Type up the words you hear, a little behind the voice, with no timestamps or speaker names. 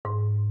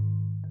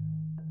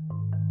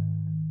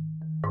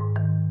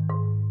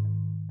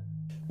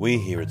We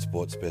here at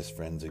Sports Best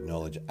Friends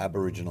acknowledge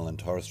Aboriginal and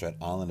Torres Strait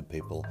Islander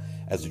people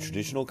as the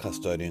traditional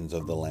custodians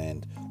of the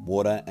land,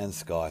 water and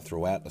sky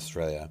throughout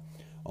Australia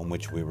on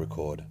which we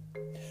record.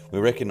 We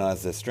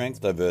recognise their strength,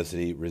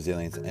 diversity,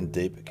 resilience and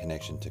deep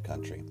connection to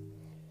country.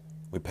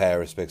 We pay our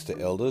respects to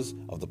elders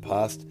of the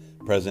past,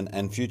 present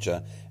and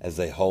future as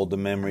they hold the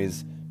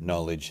memories,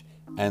 knowledge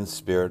and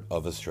spirit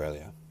of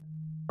Australia.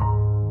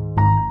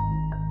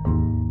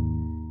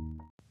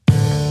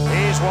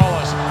 Here's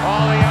Wallace.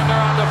 Oh, the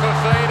under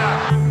Fafita.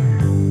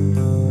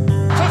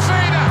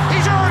 Fafita,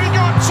 he's already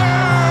got two.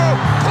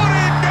 Put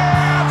him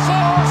down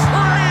for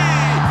three.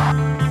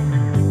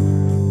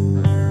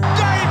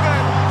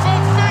 David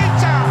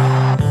Fafita.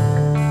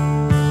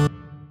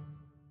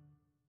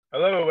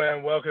 Hello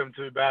and welcome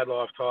to Bad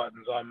Life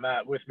Titans. I'm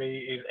Matt. With me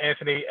is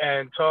Anthony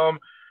and Tom.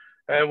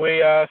 And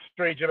we are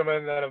three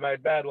gentlemen that have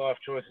made bad life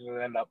choices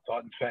and end up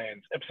Titans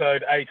fans.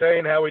 Episode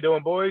 18. How we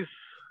doing, boys?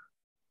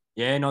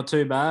 Yeah, not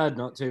too bad.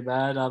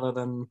 Other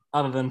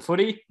than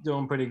footy,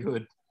 doing pretty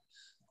good.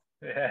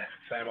 Yeah,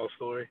 same old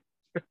story.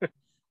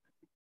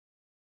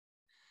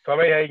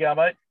 Tommy, how you going,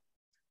 mate?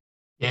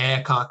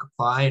 Yeah, can't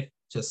complain.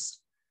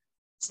 Just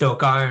still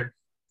going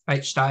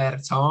each day at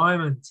a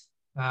time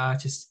and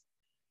just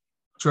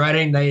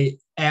dreading the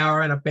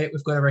hour and a bit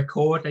we've got to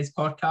record these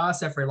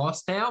podcasts every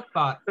loss now,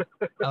 but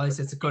at least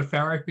it's a good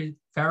therapy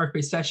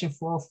session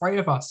for all three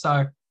of us.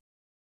 So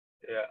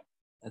Yeah.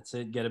 That's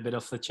it. Get a bit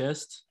off the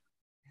chest.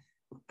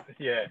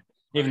 Yeah.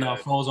 Even though it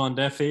falls on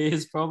deaf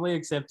ears, probably,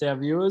 except our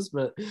viewers,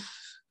 but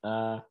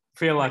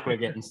feel like we're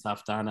getting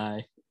stuff done,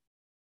 eh?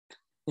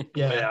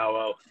 Yeah,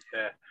 well,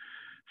 yeah.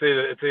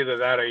 It's either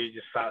that or you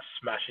just start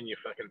smashing your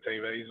fucking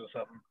TVs or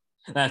something.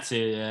 That's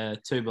it, yeah.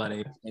 Too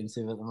bloody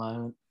expensive at the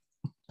moment.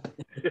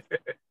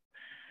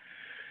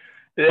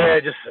 Yeah,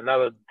 just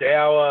another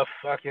dour,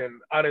 fucking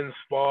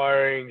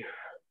uninspiring,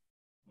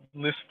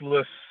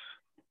 listless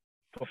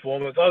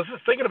performance. I was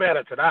just thinking about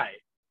it today.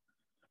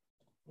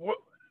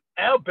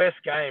 Our best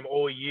game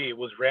all year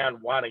was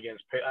round one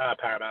against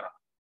Parramatta.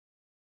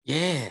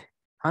 Yeah,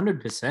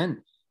 100%.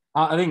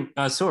 I think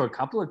I saw a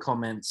couple of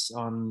comments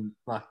on,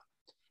 like,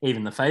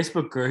 even the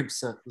Facebook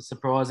groups. It was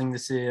surprising to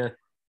see a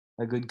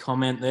good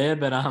comment there.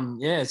 But,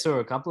 yeah, I saw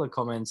a couple of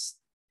comments.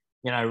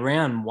 You know,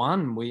 round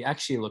one, we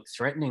actually looked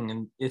threatening.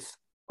 And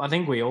I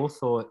think we all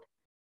thought,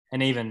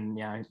 and even,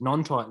 you know,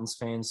 non-Titans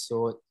fans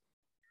thought,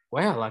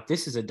 wow, like,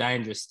 this is a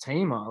dangerous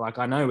team. Like,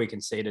 I know we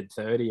conceded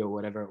 30 or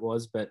whatever it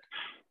was, but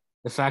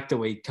the fact that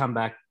we come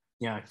back,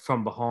 you know,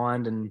 from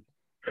behind and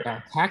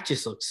our attack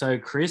just looks so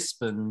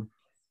crisp and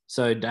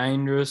so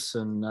dangerous.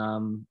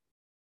 And,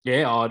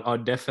 yeah,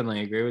 I'd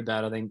definitely agree with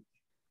that. I think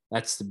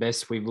that's the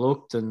best we've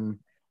looked. And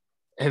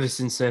ever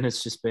since then,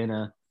 it's just been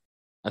a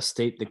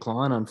steep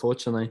decline,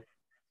 unfortunately.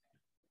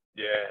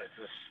 Yeah, it's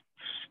a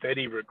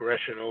steady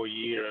regression all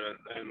year.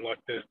 And like,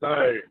 there's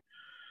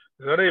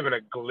not even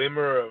a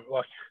glimmer of,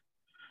 like,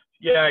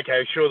 yeah,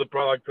 okay, sure,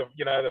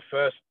 the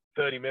first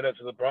 30 minutes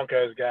of the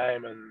Broncos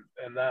game and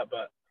that,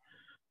 but,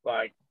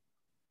 like,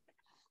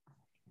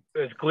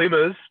 there's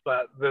glimmers,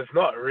 but there's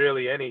not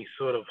really any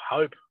sort of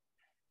hope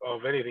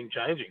of anything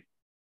changing.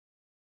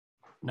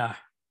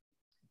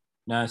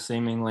 No,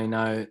 seemingly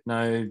no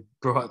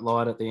bright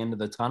light at the end of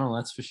the tunnel,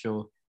 that's for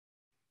sure.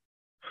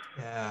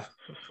 yeah.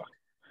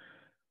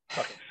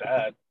 Fucking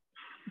sad.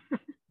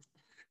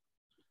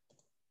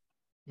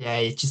 Yeah,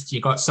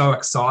 you got so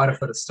excited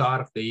for the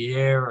start of the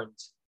year and,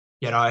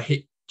 you know,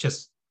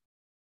 just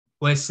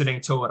listening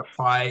to the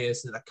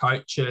players and the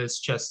coaches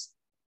just,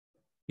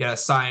 you know,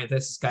 saying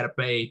this is going to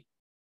be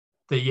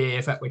the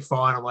year that we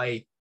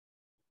finally,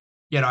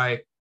 you know,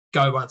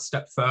 go one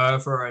step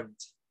further and,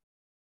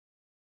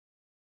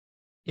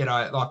 you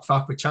know, like,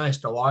 fuck, we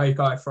changed the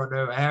logo for a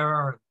new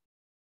era and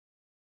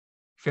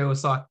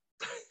feels like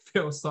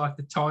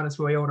the Titans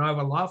we all know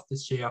and love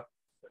this year.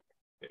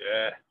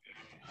 Yeah.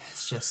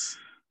 It's just...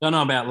 Don't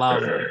know about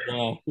love.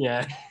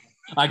 Yeah.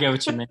 I get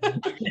what you mean.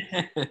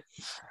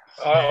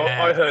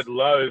 I heard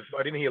loathe.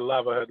 I didn't hear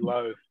love. I heard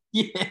loathe.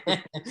 Yeah.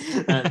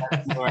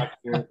 That's more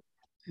accurate.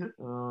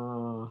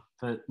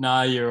 But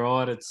no, you're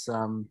right. It's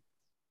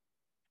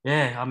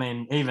yeah. I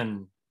mean,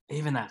 even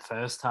that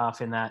first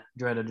half in that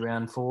dreaded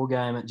round 4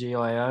 game at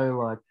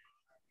GIO, like,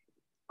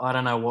 I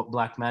don't know what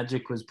black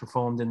magic was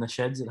performed in the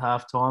sheds at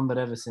halftime, but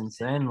ever since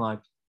then, like,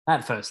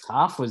 that first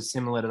half was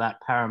similar to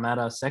that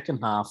Parramatta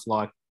second half.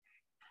 Like,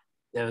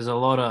 there was a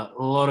lot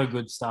of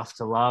good stuff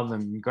to love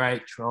and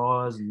great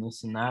tries and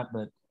this and that,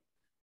 but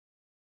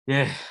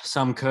yeah,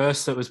 some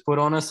curse that was put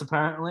on us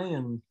apparently,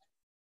 and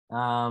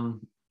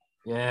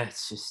yeah,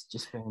 it's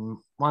just been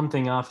one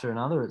thing after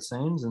another, it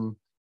seems. And,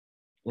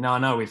 you know, I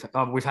know we've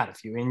had a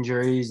few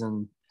injuries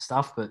and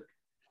stuff, but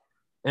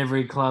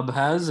every club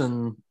has,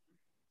 and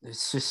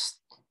it's just,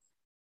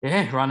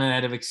 yeah, running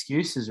out of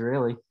excuses,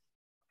 really.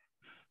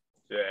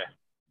 Yeah.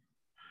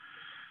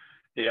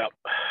 Yep.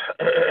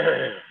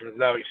 There's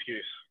no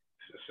excuse.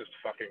 It's just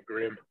fucking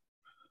grim.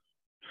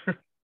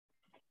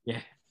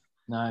 Yeah.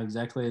 No,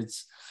 exactly.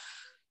 It's,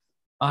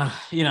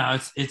 you know,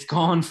 it's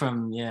gone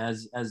from, yeah,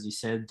 as you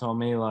said,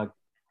 Tommy, like,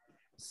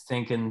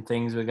 thinking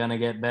things were going to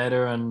get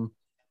better, and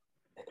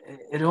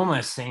it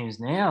almost seems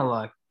now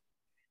like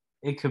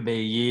it could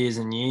be years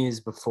and years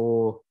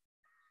before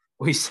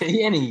we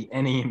see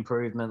any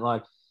improvement.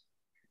 Like,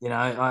 you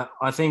know,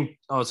 I think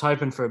I was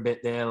hoping for a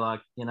bit there.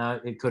 Like, you know,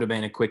 it could have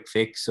been a quick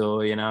fix,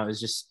 or, you know, it was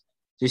just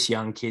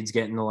young kids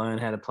getting to learn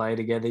how to play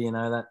together. You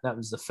know, that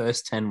was the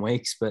first 10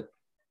 weeks, but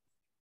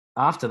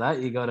after that,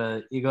 you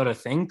gotta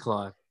think,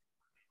 like,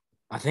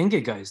 I think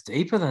it goes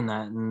deeper than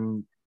that,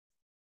 and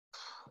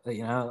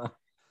you know,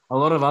 a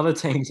lot of other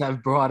teams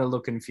have brighter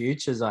looking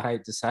futures. I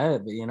hate to say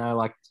it, but, you know,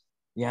 like,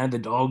 you know, the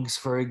Dogs,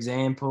 for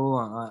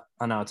example.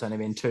 I know it's only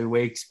been 2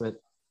 weeks, but,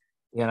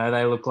 you know,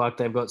 they look like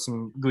they've got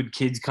some good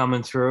kids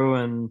coming through,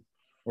 and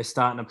they're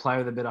starting to play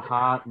with a bit of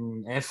heart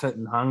and effort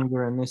and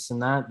hunger and this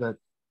and that. But,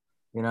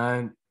 you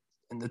know,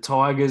 and the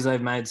Tigers,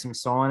 they've made some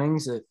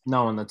signings.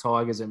 Knowing the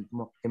Tigers, it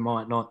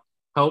might not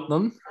help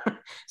them.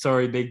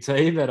 Sorry, Big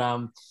T, but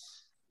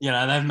you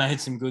know, they've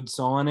made some good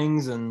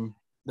signings, and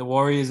the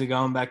Warriors are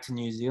going back to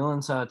New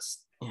Zealand. So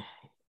it's,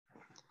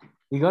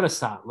 you got to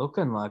start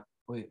looking. Like,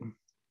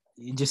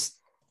 you just,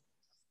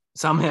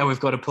 somehow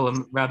we've got to pull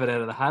a rabbit out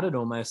of the hat, it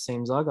almost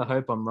seems like. I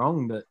hope I'm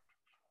wrong, but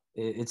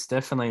it's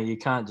definitely, you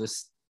can't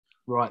just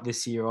write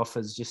this year off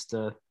as just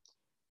a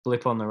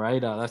blip on the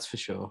radar, that's for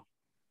sure.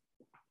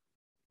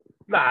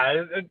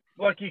 No,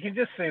 like, you can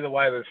just see the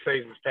way the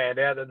season's panned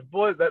out. The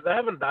boys, they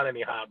haven't done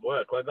any hard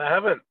work. Like, they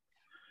haven't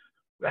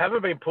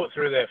been put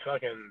through their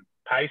fucking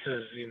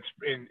paces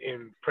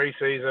in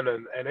pre-season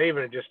and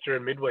even just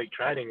during midweek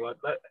training. Like,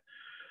 that,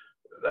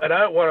 they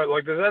don't want to.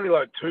 Like, there's only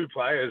like 2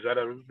 players that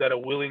are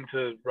willing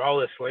to roll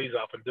their sleeves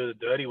up and do the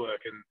dirty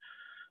work, and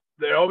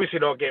they're obviously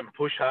not getting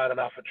pushed hard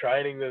enough for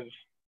training. They're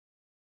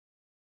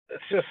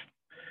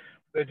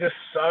just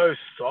so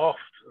soft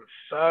and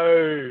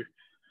so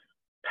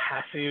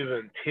passive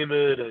and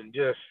timid, and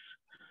it's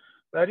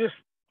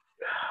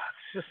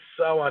just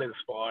so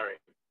uninspiring.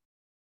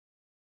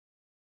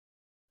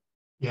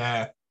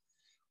 Yeah.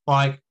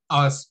 Like,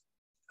 I was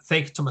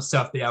thinking to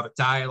myself the other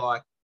day,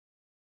 like,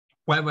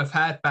 when we've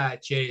had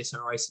bad years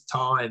in recent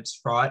times,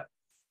 right?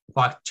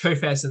 Like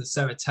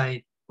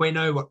 2017, we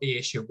knew what the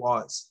issue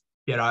was.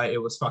 You know,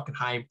 it was fucking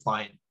Hayne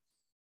playing.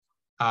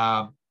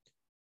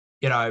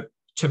 You know,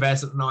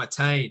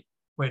 2019,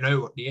 we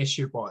knew what the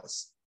issue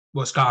was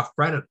Garth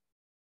Brennan.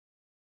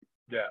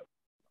 Yeah.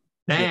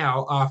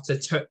 Now,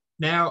 after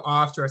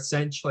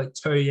essentially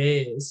 2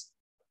 years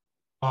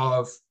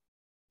of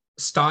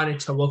starting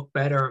to look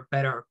better and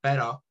better and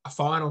better, a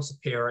finals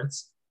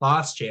appearance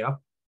last year,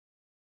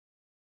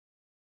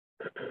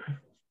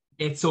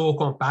 it's all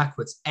gone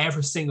backwards.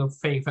 Every single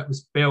thing that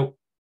was built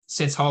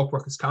since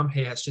Holbrook has come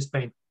here has just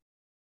been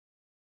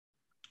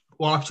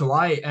wiped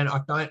away, and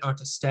I don't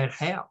understand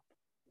how.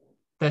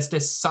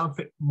 There's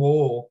something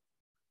more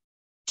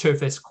to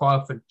this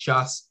club than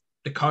just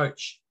the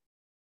coach,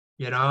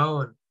 you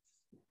know? And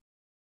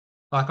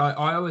like,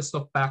 I always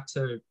look back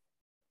to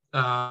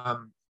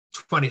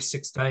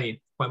 2016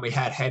 when we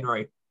had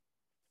Henry.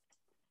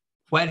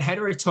 When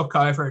Henry took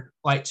over in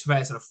late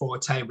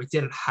 2014, we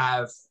didn't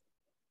have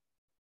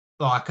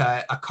like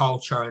a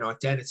culture and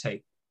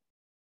identity.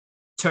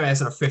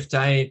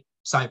 2015,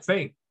 same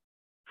thing.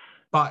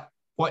 But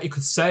what you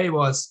could see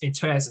was in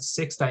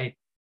 2016,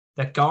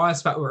 the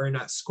guys that were in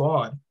that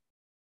squad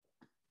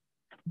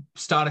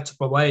started to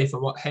believe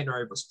in what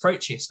Henry was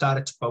preaching,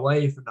 started to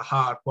believe in the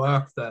hard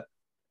work, the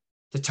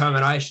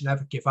determination,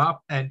 never give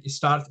up. And you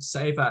started to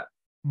see that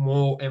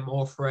more and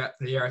more throughout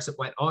the year as it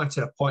went on,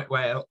 to the point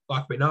where,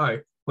 like we know,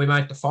 we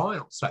made the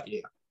finals that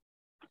year.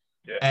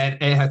 Yeah.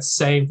 And it had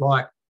seemed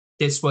like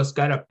this was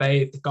going to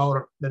be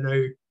the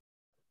new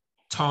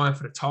time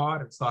for the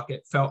Titans. Like,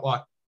 it felt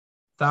like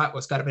that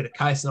was going to be the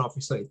case, and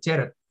obviously it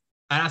didn't.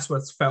 And that's what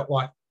it's felt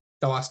like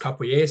the last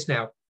couple of years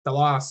now. The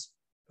last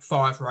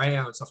 5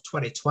 rounds of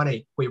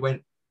 2020, we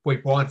won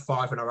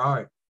 5 in a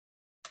row.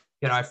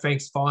 You know,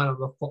 things finally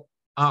look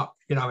up.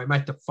 You know, we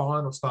made the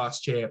finals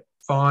last year.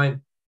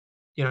 Fine.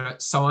 You know,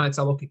 signs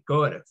are looking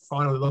good. It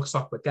finally looks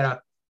like we're going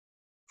to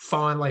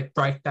finally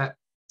break that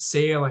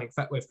ceiling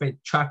that we've been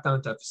trapped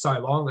under for so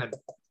long. And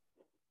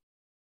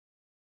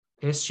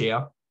this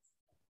year,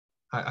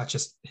 I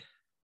just,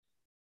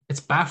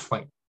 it's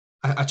baffling.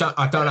 I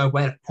don't know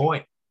where to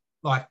point.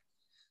 Like,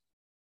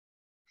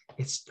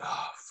 it's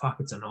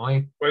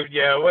annoying. Well,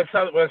 yeah, when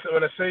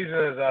a season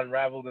is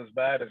unraveled as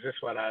bad as this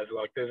one has,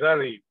 like, there's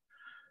only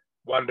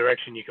one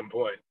direction you can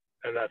point,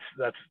 and that's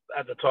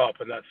at the top,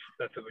 and that's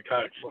at the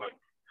coach. Like,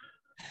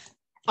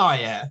 oh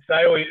yeah,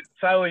 say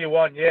all you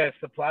want. Yeah, it's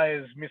the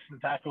players missing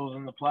tackles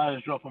and the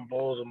players dropping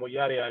balls and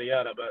yada yada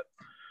yada, but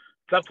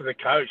it's up to the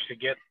coach to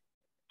get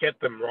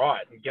them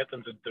right and get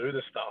them to do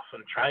the stuff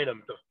and train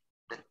them to,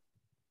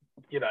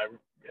 you know,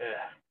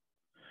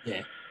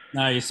 Yeah.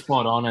 No, you're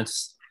spot on.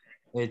 It's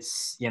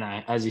you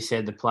know, as you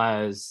said, the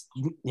players,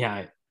 you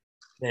know,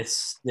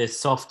 they're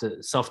soft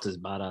as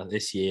butter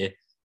this year,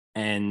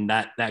 and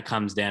that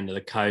comes down to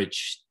the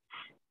coach.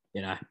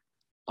 You know,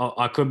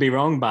 I could be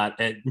wrong, but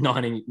at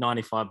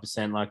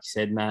 95%, like you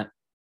said, Matt,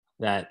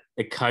 that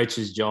the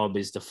coach's job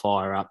is to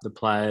fire up the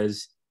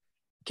players,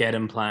 get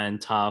them playing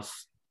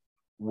tough,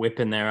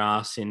 whipping their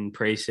ass in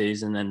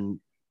preseason, and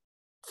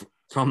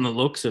from the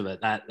looks of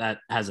it, that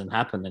hasn't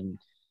happened. And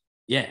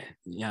yeah,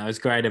 as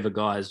great of a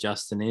guy as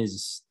Justin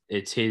is,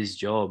 it's his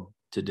job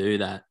to do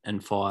that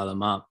and fire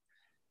them up.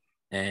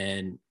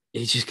 And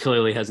he just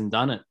clearly hasn't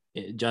done it.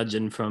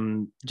 Judging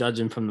from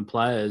the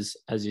players,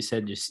 as you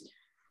said, just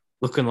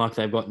looking like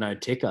they've got no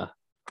ticker.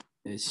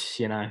 It's,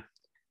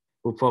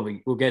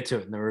 we'll get to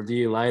it in the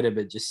review later,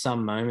 but just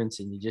some moments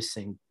and you just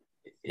think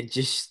it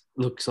just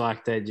looks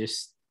like they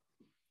just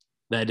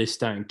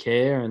don't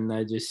care, and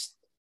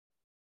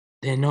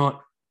they're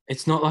not.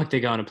 It's not like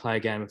they're going to play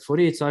a game of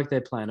footy. It's like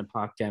they're playing a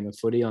park game of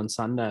footy on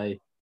Sunday,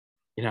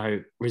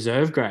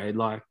 reserve grade.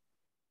 Like,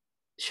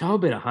 show a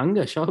bit of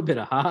hunger, show a bit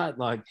of heart.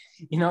 Like,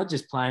 you're not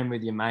just playing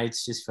with your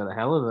mates just for the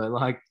hell of it.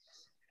 Like,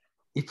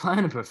 you're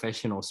playing a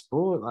professional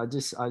sport. I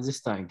just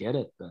don't get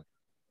it. But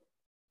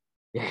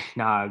yeah,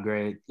 no, I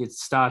agree. It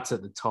starts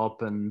at the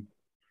top, and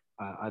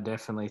I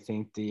definitely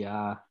think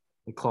the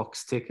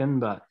clock's ticking.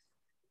 But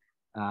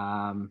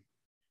I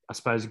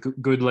suppose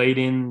good lead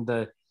in.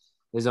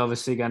 There's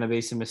obviously going to be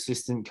some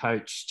assistant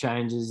coach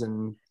changes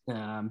and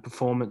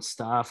performance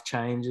staff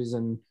changes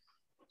and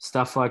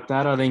stuff like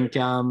that. I think,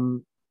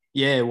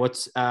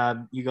 what's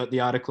you got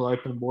the article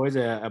open, boys?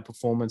 A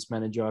performance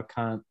manager. I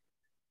can't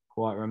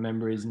quite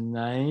remember his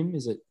name.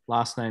 Is it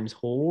last name's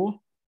Hoare?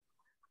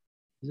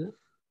 Is it?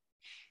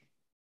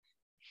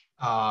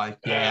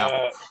 Yeah.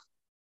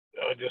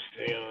 I'll just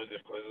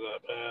close it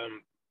up.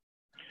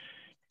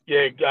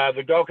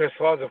 The Gold Coast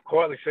Lions have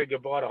quietly said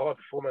goodbye to high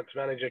performance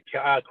manager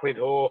Clint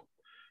Hoare,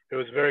 who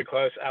was very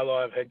close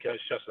ally of head coach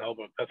Justin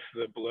Holbrook. That's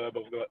the blurb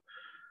I've got.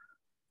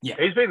 Yeah.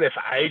 He's been there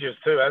for ages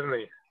too, hasn't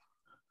he?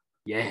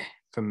 Yeah,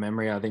 from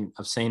memory, I think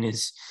I've seen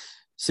his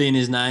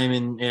name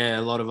in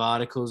a lot of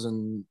articles,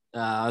 and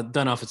I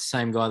don't know if it's the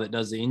same guy that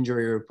does the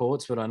injury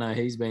reports, but I know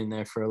he's been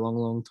there for a long,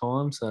 long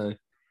time. So,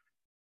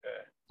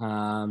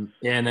 and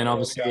then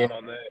obviously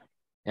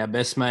our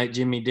best mate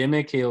Jimmy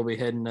Dimmick, he'll be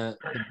heading to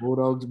the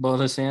Bulldogs by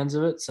the sounds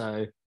of it.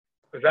 So,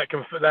 is that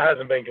that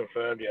hasn't been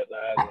confirmed yet,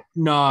 though, has it?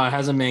 No, it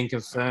hasn't been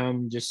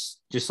confirmed.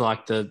 Just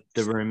like the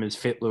rumours,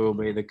 Fittler will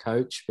be the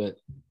coach, but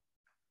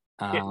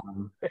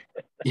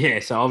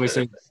so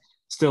obviously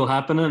still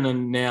happening,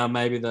 and now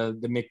maybe the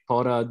Mick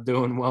Potter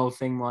doing well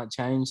thing might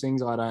change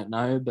things. I don't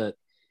know, but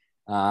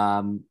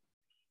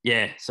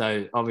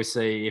so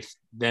obviously if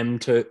them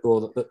two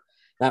or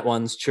that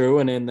one's true,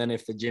 and then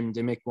if the Jim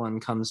Dimmick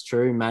one comes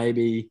true,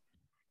 maybe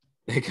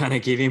they're going to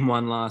give him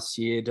one last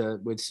year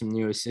with some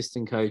new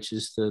assistant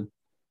coaches to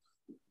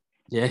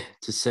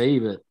see.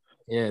 But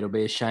yeah, it'll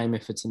be a shame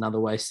if it's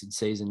another wasted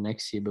season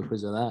next year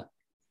because of that.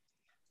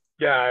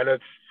 Yeah, and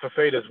it's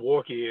Fafita's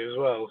walk year as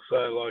well.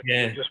 So,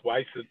 we just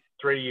wasted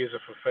 3 years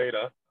of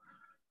Fafita.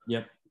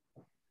 Yep.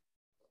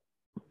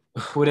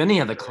 Would any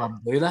other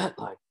club do that?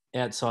 Like,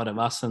 outside of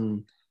us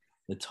and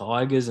the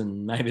Tigers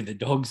and maybe the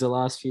Dogs the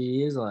last few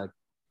years? Like,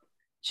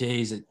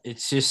 geez,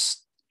 it's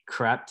just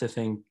crap to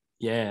think,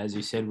 as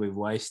you said, we've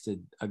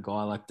wasted a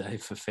guy like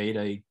Dave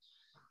Fafita. He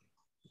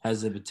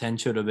has the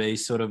potential to be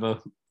sort of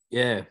a,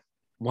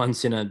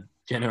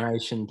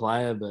 once-in-a-generation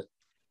player, but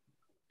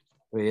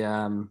we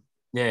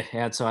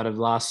outside of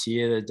last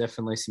year, there's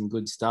definitely some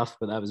good stuff,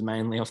 but that was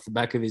mainly off the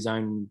back of his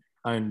own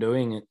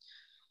doing. It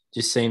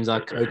just seems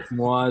like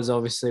coaching-wise,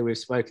 obviously we've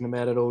spoken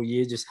about it all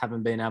year, just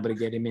haven't been able to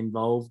get him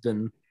involved.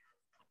 And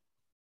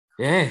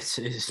it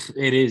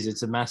is.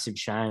 It's a massive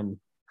shame,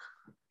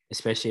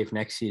 especially if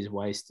next year's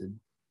wasted.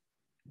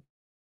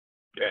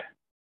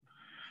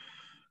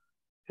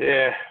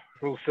 Yeah,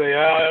 we'll see.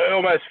 I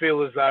almost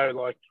feel as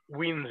though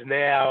wins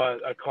now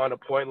are kind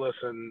of pointless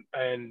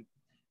and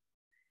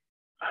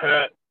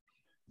hurt.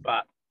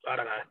 But I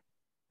don't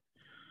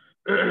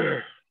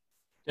know.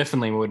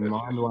 Definitely wouldn't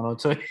mind one or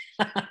two.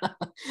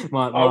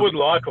 I would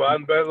like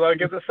one, but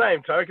at the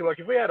same token,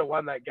 if we had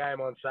won that game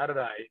on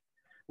Saturday,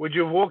 would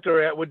you have walked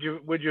around? Would you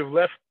have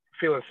left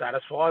feeling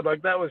satisfied?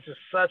 That was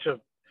just such a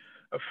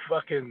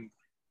fucking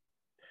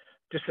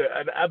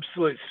an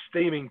absolute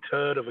steaming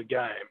turd of a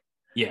game.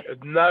 Yeah.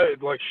 No,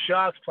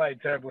 Sharks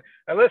played terribly.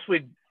 Unless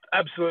we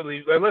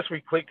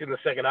clicked in the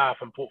second half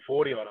and put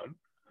 40 on them.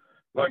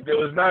 There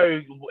was no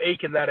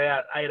eking that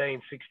out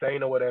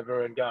 18-16 or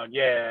whatever and going,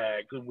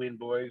 good win,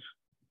 boys.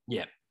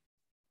 Yeah.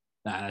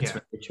 That's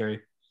very true.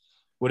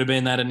 Would have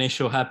been that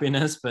initial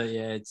happiness, but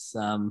it's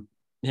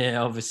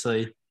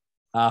obviously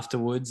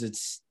afterwards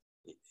it's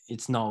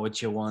not what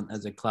you want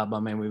as a club. I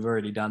mean, we've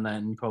already done that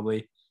in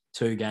probably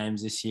 2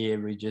 games this year.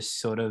 We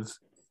just sort of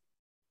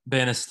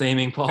been a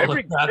steaming pile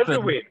of crap. Every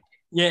win.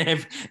 Yeah,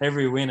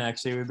 every win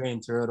actually. We've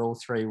been through it, all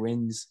 3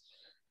 wins.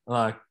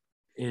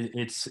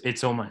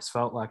 It's almost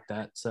felt like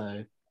that.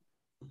 So,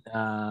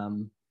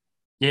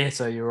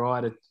 so you're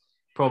right. It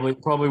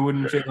probably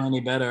wouldn't feel any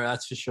better.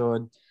 That's for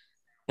sure.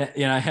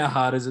 How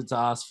hard is it to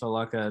ask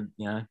for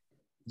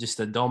just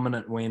a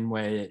dominant win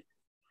where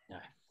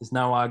there's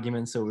no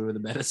arguments that we were the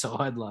better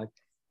side.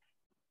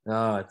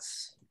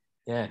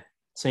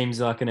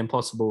 Seems like an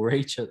impossible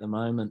reach at the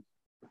moment.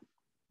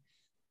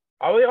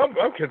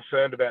 I'm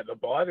concerned about the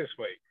bye this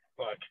week.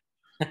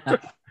 I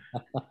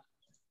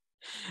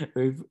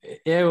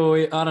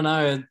don't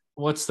know.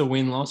 What's the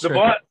win-loss The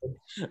record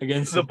buy,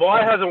 against the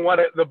buy hasn't won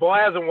it. The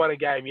buy hasn't won a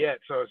game yet,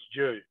 so it's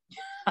due.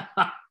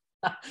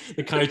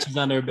 the coach is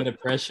under a bit of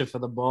pressure for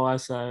the buy,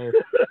 so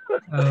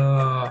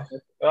I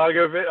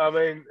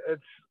mean,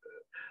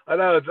 I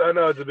know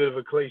it's a bit of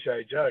a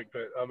cliche joke,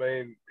 but I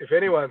mean, if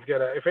anyone's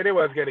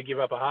gonna give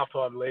up a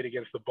halftime lead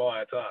against the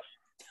buy, it's us.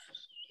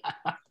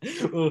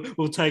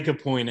 we'll take a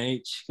point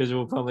each because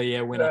we'll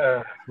probably win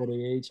a 40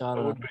 each. I I don't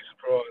know. wouldn't be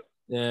surprised.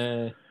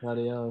 Yeah,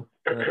 bloody hell.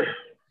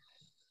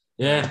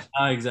 Yeah,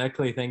 no,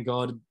 exactly. Thank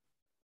God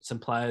some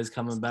players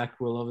coming back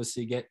we'll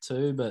obviously get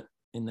to, but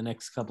in the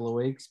next couple of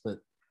weeks. But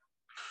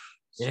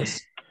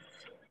yes,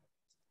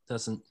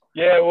 doesn't.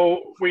 Yeah,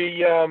 well,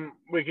 we can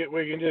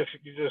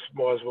just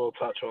might as well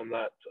touch on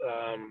that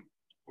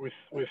with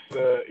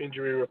the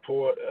injury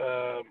report.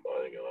 I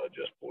think I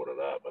just brought it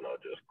up and I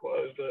just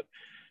closed it.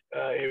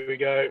 Here we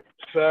go.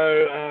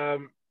 So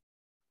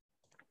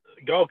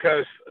Gold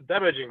Coast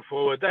damaging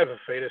forward David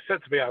Fifita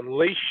set to be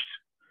unleashed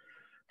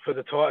for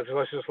the Titans,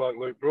 unless just like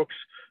Luke Brooks,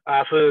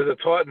 for the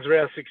Titans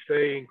round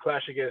 16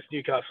 clash against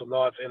Newcastle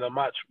Knights in a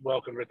much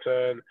welcome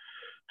return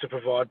to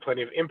provide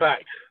plenty of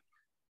impact.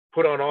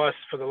 Put on ice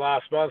for the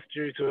last month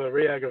due to a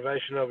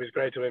re-aggravation of his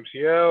grade 2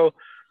 MCL.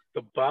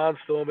 The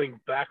barnstorming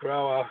back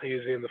rower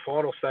is in the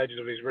final stages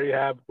of his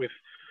rehab, with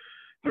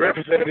the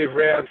representative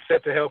round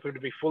set to help him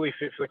to be fully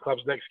fit for the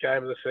club's next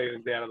game of the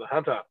season down at the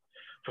Hunter.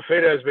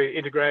 Fifita has been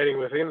integrating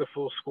within the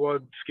full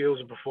squad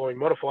skills and performing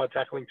modified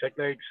tackling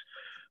techniques,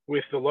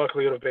 with the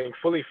likelihood of being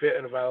fully fit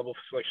and available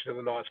for selection in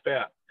the night's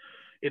bout.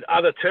 In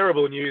other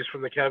terrible news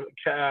from the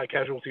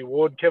casualty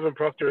ward, Kevin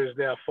Proctor is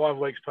now 5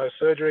 weeks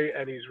post-surgery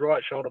and his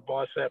right shoulder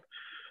bicep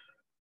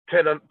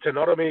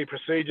tenotomy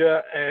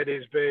procedure, and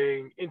is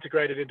being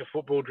integrated into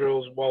football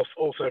drills whilst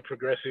also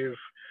progressive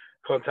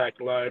contact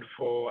load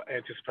for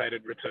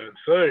anticipated return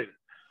soon.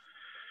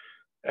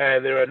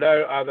 And there are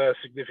no other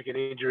significant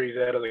injuries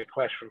out of the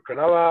clash from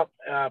Cronulla,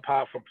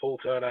 apart from Paul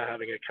Turner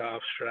having a calf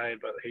strain,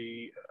 but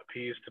he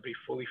appears to be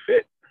fully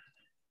fit.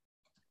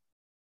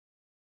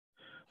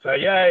 So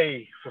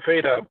yay,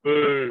 Fifita,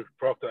 boo,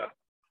 Proctor.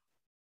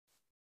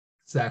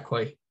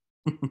 Exactly.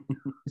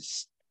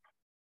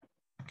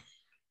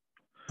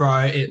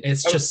 Bro,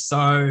 it's just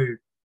so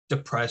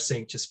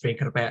depressing just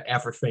thinking about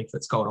everything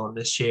that's going on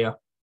this year.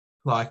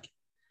 Like,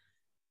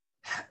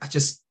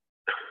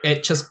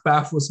 it just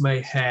baffles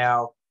me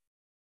how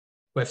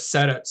we've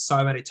said it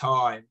so many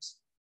times.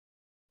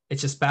 It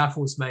just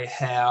baffles me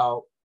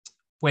how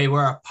we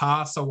were a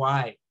pass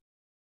away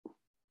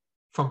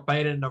from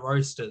beating the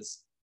Roosters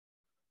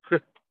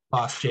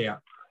last year.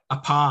 A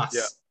pass.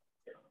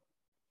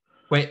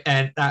 Yeah.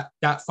 And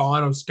that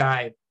finals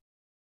game,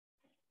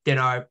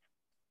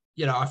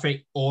 I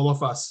think all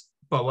of us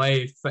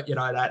believe that,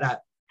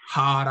 that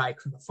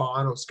heartache from the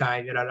finals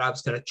game, that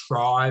was going to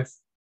drive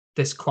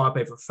this club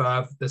even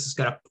further. This is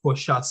going to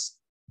push us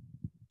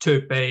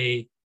to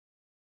be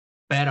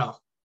better,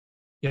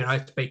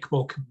 to be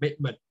more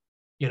commitment,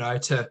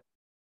 to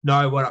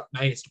know what it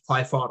means to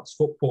play finals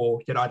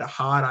football, the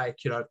heartache,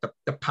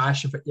 the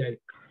passion that you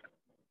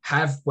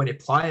have when you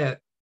play it,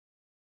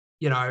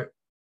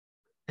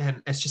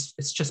 and it's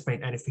just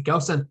been anything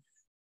else. And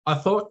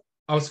I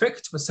was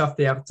thinking to myself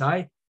the other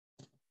day,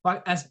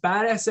 like, as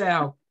bad as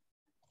our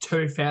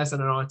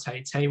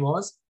 2019 team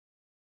was,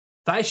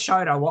 they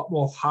showed a lot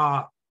more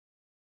heart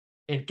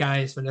in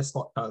games than this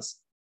lot does.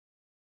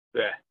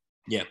 Yeah.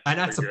 Yeah. And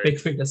that's a big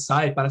thing to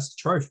say, but it's the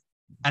truth.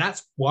 And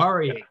that's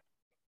worrying.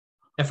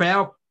 If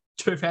our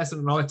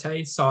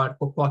 2019 side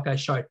looked like they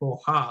showed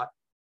more heart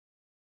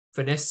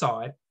for this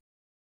side,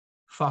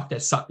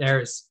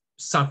 there is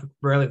something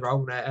really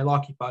wrong there. And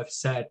like you both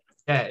said,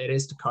 yeah, it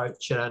is the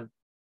coach. And,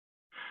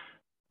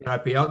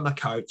 beyond the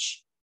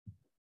coach,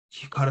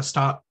 you've got to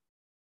start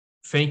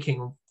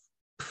thinking,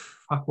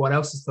 what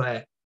else is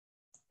there?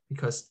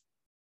 Because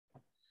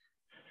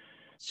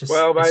it's just...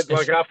 Well, mate,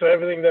 after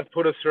everything they've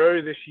put us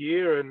through this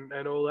year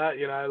and all that,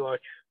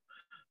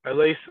 at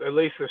least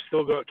they've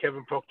still got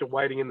Kevin Proctor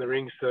waiting in the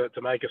rings to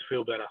make us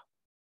feel better.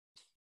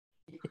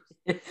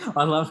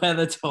 I love how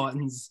the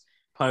Titans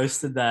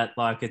posted that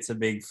like it's a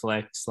big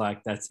flex,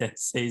 like that's their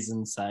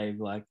season save.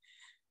 Like,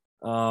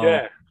 oh,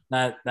 yeah,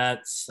 that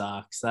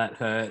sucks. That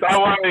hurts.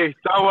 Don't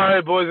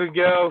worry, boys and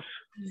girls.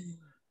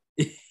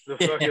 The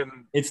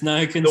fucking it's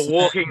no concern.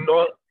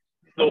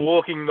 The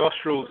walking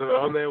nostrils are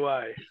on their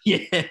way.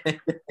 Yeah.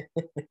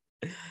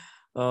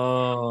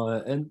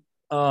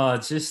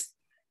 It's just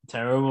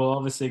terrible.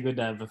 Obviously, good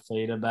to have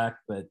Fifita back,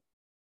 but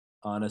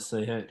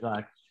honestly,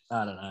 like,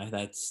 I don't know.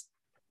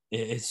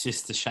 It's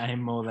just a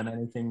shame more than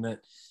anything that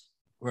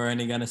we're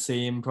only going to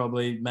see him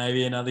probably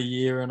maybe another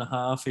year and a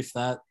half, if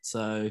that.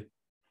 So,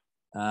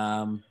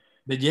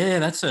 but yeah,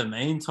 that's what I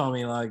mean,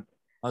 Tommy. Like,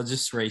 I was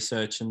just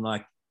researching,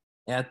 like,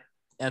 our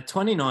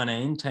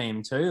 2019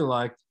 team too.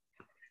 Like,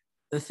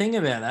 the thing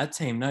about that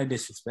team, no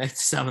disrespect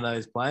to some of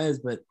those players,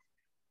 but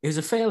it was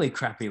a fairly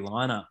crappy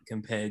lineup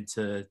compared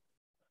to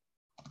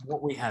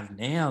what we have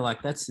now.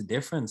 Like, that's the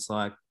difference.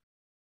 Like,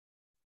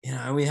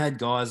 we had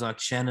guys like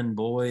Shannon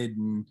Boyd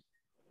and,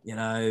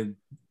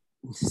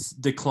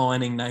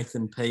 declining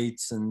Nathan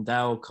Peets and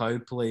Dale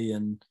Copley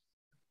and,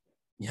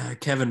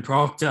 Kevin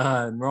Proctor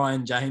and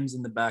Ryan James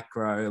in the back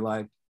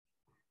row.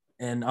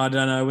 And I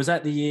don't know, was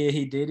that the year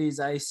he did his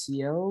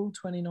ACL,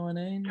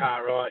 2019?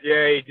 Right.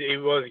 Yeah, he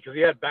was, because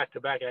he had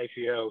back-to-back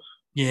ACLs.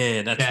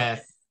 Yeah, that's Yeah.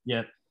 right.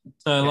 Yeah.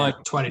 So,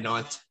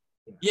 29th.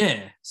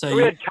 yeah. So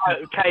we had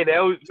Kane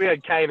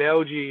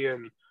Elgey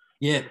and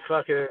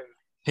fucking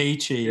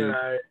Peachy,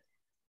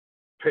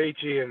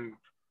 Peachy and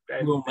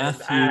Will and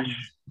Matthews.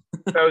 Ash.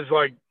 That was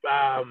like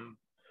that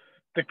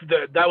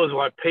was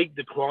like peak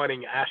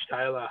declining Ash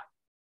Taylor.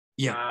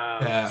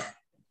 Yeah.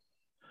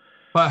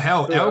 Well,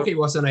 hell, Elgey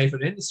wasn't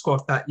even in the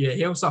squad that year.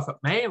 He was off at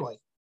Manly.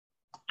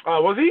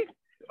 Oh, was he?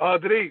 Oh,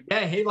 did he?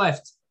 Yeah, he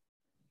left.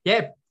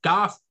 Yeah,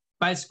 Garth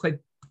basically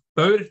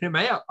booted him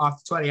out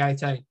after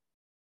 2018.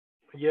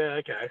 Yeah,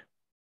 okay.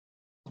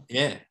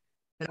 Yeah.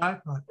 I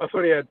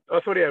thought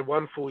he had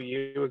one full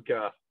year with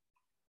Garth.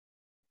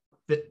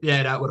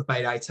 Yeah, that would have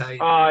been 18.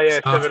 Oh, yeah,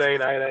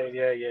 17,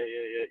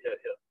 18.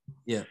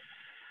 Yeah.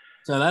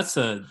 So that's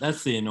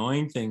the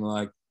annoying thing.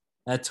 Like,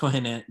 that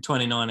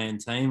 2019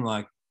 team,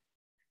 like,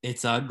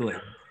 it's ugly.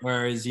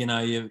 Whereas, you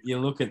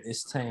look at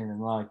this team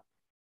and, like,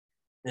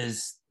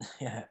 there's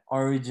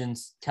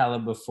Origins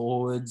caliber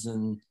forwards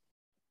and,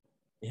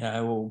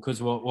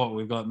 because what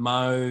we've got,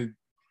 Mo,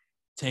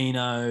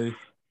 Tino,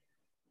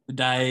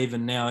 Dave,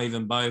 and now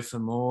even Bo for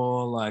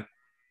more, like,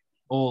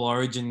 all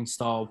Origin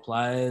style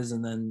players.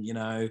 And then,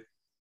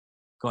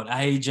 got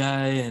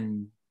AJ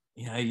and,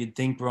 you'd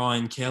think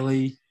Brian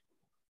Kelly,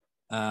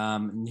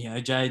 and,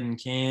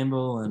 Jaden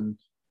Campbell, and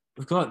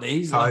we've got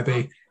these.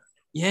 Toby.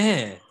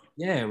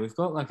 We've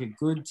got like a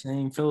good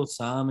team. Phil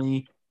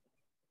Sami,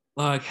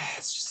 like,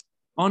 It's just,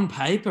 on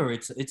paper,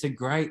 it's a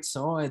great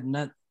side,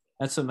 and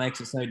that's what makes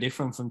it so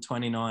different from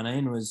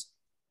 2019. Was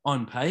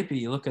on paper,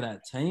 you look at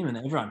that team, and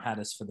everyone had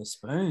us for the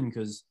spoon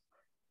because,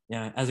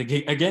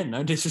 again,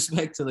 no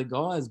disrespect to the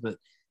guys, but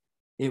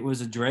it was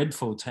a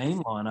dreadful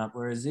team lineup.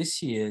 Whereas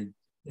this year,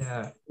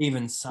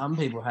 even some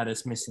people had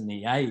us missing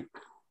the 8.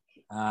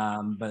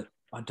 But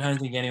I don't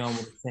think anyone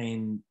would have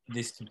seen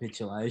this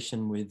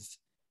capitulation with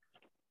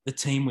the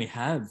team we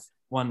have,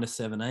 1 to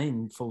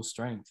 17, full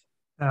strength.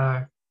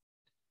 no,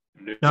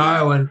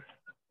 and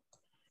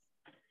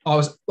I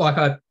was like,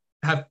 I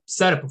have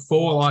said it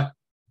before, like,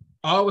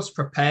 I was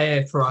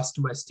prepared for us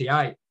to miss the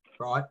 8,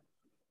 right?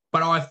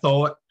 But I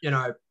thought,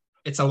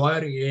 it's a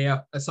loading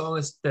year. As long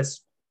as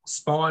this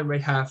spine we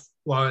have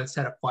learns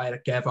how to play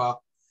together,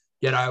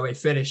 we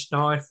finished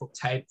 9th or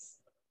 10th,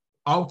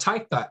 I'll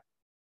take that.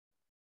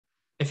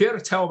 If you were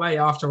to tell me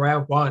after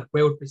round 1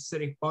 we would be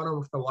sitting bottom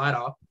of the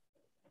ladder,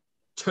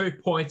 2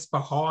 points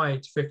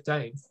behind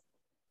 15th,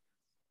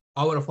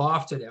 I would have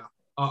laughed at you.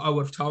 I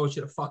would have told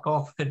you to fuck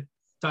off and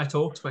don't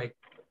talk to me.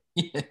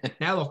 Yeah.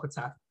 Now look what's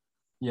happened.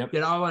 Yep.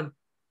 And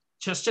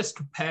just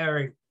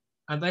comparing,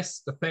 and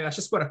that's the thing, I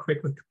just want to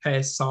quickly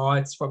compare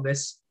sides from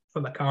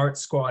the current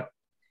squad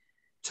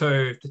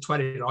to the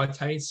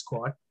 2019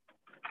 squad.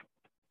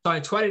 So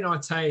in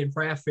 2019,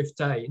 round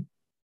 15,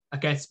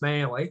 against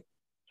Manly,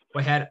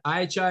 we had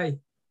AJ,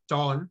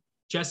 Don,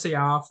 Jesse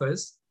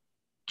Arthurs,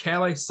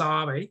 Kelly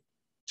Sami,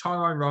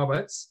 Tyrone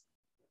Roberts,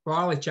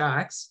 Riley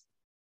Jacks,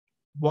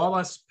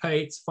 Wallace,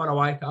 Peets,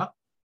 Fodawaker,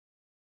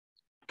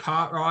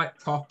 Cartwright,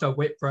 Proctor,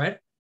 Whitbread,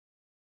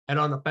 and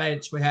on the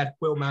bench we had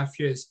Will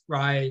Matthews,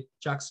 Ray,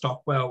 Jack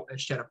Stockwell, and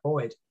Shannon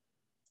Boyd.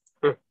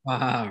 And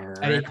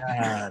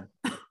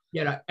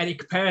he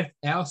compared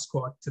our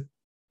squad to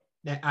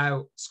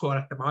our squad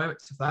at the moment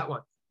to that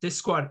one. This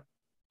squad,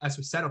 as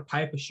we said on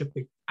paper, should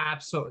be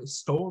absolutely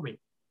storming.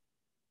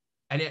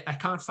 And I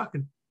can't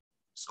fucking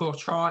score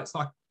tries,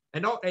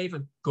 and not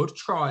even good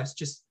tries,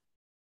 just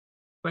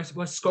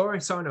we're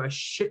scoring some of those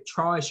shit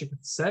tries you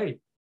can see.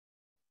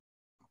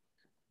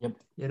 Yep.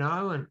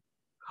 And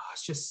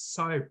it's just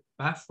so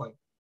baffling.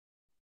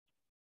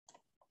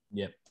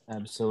 Yep,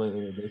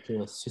 absolutely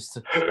ridiculous.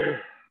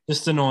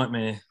 Just a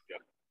nightmare.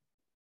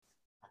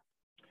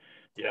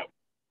 Yeah.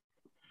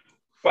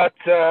 But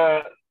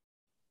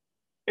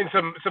in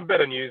some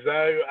better news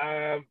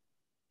though,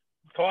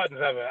 Titans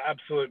have an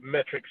absolute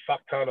metric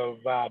fuck ton of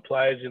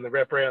players in the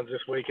rep rounds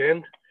this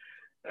weekend.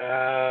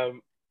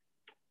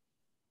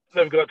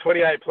 They've got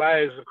 28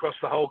 players across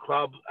the whole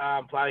club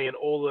playing in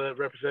all the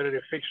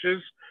representative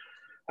fixtures,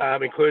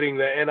 including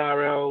the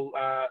NRL,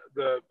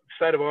 the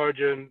State of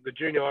Origin, the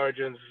Junior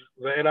Origins,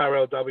 the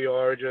NRLW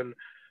Origin,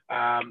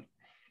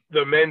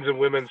 the men's and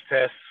women's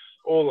tests,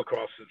 all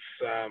across.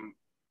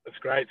 It's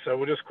great. So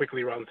we'll just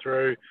quickly run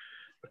through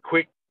a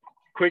quick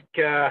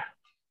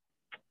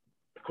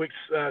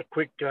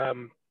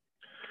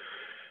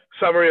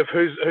summary of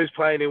who's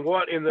playing in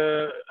what. In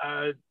the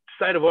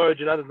State of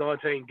Origin under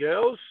 19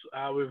 girls,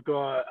 we've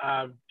got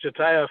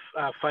Jatea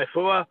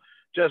Faifua,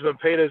 Jasmine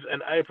Peters,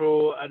 and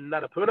April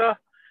Natapuna.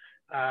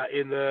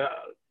 In the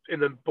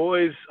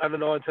boys under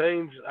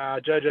 19s,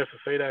 Jojo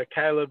Fafita,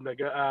 Caleb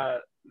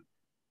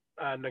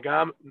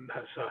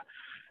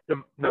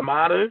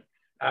Namanu,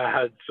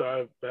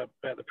 Sorry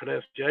about the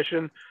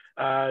pronunciation.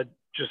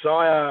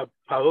 Josiah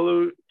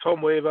Paulu,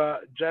 Tom Weaver,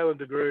 Jalen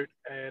de Groot,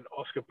 and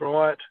Oscar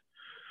Bryant.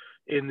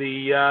 In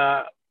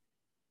the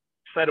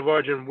State of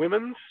Origin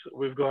women's,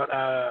 we've got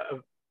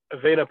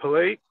Avina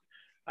Pali,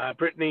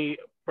 Brittany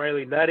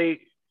Brayley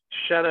Natty,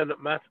 Shannon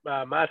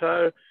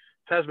Matto,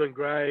 Tasman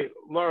Gray,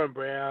 Lauren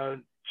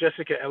Brown,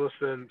 Jessica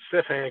Elliston,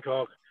 Steph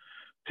Hancock,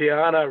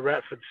 Tiana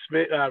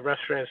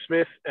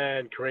Rathstrand-Smith,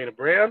 and Karina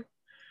Brown.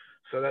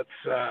 So that's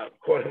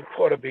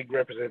quite a big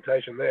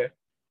representation there.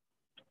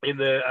 In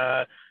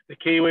the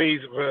Kiwis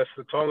versus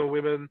the Tonga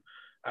women,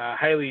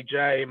 Hayley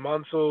J.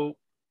 Munsell,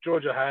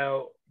 Georgia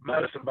Hale,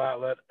 Madison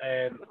Bartlett,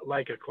 and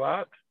Laker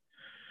Clark.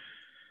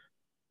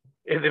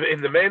 In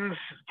the men's,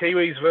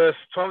 Kiwis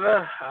versus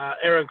Tonga,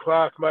 Aaron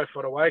Clark, Mo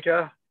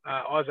Fotuaika,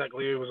 Isaac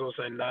Liu was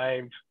also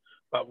named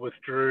but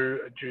withdrew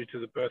due to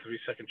the birth of his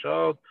second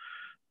child.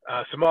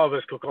 Samoa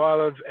versus Cook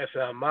Islands,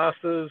 SR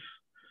Masters.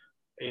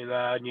 In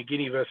New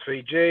Guinea versus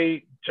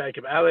Fiji,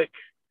 Jacob Alec.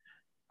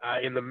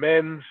 In the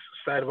men's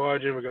State of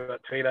Origin, we've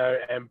got Tino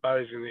and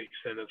Bose in the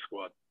extended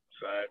squad.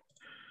 So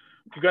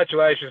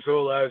congratulations to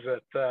all those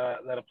that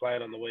are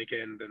playing on the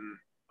weekend, and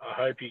I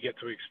hope you get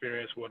to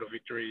experience what a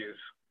victory is.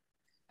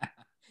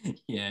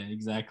 Yeah,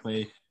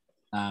 exactly.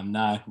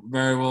 No,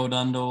 very well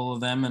done to all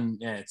of them, and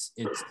yeah, it's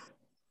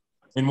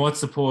in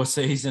what's the poor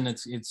season,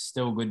 it's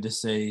still good to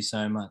see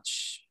so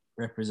much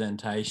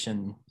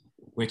representation,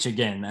 which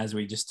again, as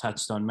we just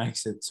touched on,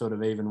 makes it sort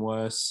of even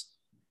worse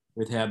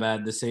with how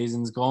bad the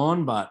season's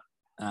gone. But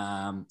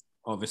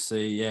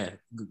obviously, yeah,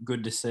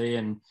 good to see,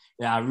 and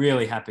yeah, I'm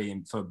really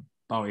happy for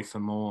Bowie for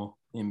more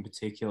in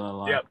particular.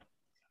 Like, yep.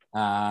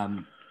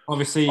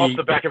 Obviously, off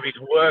the back of his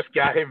worst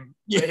game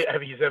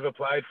he's ever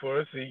played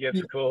for us, he gets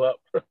a call up.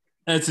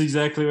 That's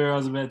exactly where I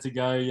was about to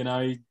go. You know,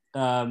 he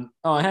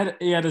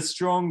had a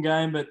strong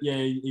game, but yeah,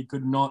 he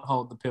could not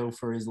hold the pill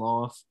for his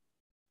life.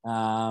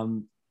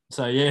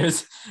 So yeah,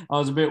 I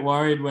was a bit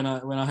worried when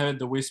I heard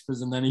the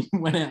whispers, and then he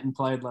went out and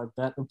played like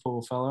that. The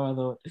poor fellow. I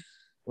thought,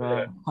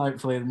 well,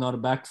 hopefully not a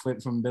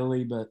backflip from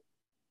Billy, but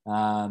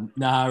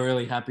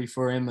really happy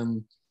for him,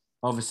 and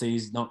obviously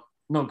he's not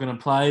going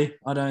to play,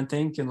 I don't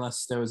think,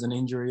 unless there was an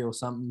injury or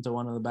something to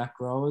one of the back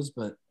rowers.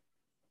 But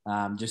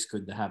just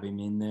good to have him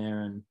in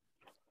there, and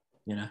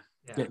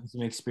getting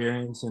some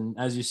experience, and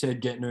as you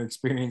said, getting to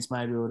experience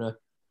maybe what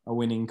a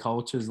winning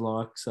culture's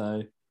like.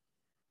 So.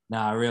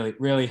 No, really,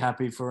 really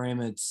happy for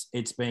him.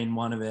 It's been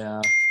one of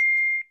our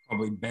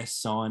probably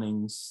best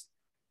signings,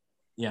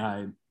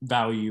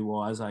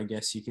 value-wise, I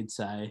guess you could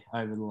say,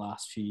 over the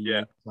last few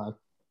years. So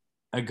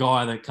a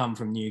guy that come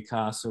from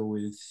Newcastle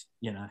with,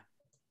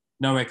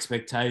 no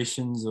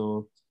expectations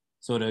or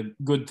sort of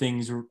good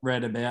things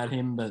read about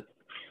him, but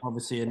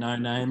obviously a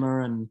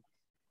no-namer, and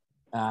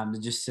to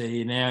just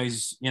see now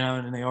he's,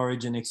 in the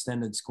Origin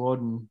extended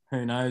squad, and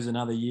who knows,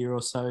 another year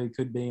or so he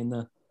could be in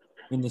the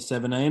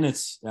 17.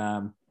 It's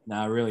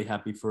really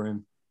happy for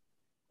him.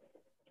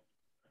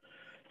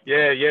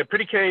 Yeah,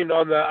 pretty keen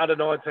on the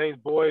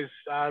under-19s boys,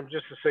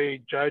 just to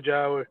see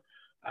Jojo,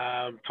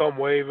 Tom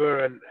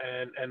Weaver, and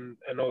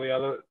all the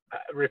other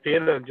rip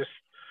in, and just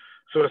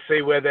sort of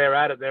see where they're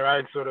at their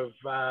own sort of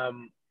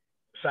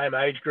same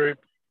age group,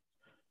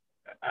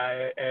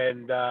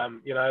 and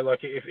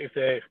like if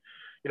they're,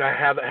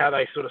 how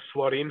they sort of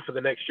slot in for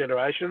the next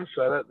generation.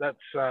 So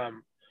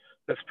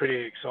that's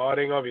pretty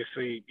exciting.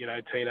 Obviously,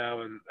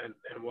 Tino and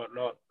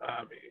whatnot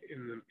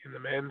in the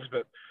men's,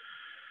 but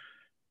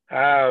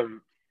I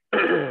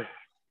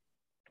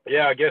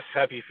guess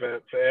happy for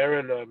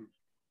Aaron.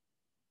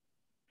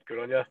 Good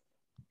on you,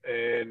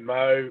 and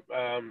Mo.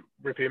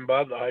 Rip in,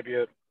 bud. I hope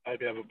you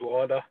have a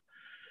blinder.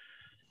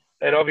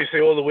 And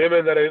obviously, all the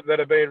women that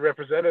are being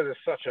represented is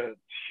such a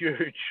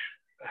huge.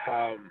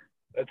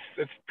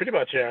 It's pretty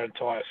much our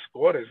entire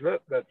squad, isn't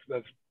it?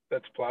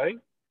 That's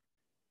playing.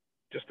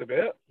 Just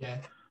about. Yeah.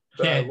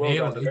 So well nearly.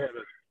 done to them.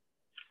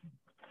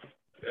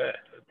 Yeah,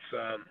 it's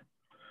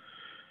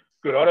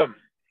good on them.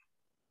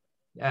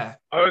 Yeah.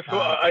 I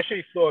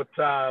actually thought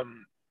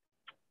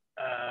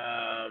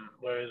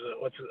where is it?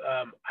 What's it?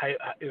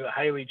 Is it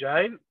Hayley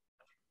Jane?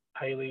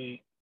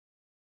 Hayley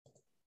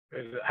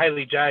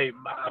J.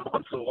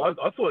 Munsell.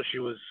 I thought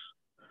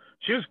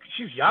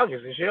she's young,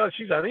 isn't she?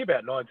 She's only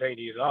about 19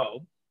 years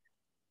old.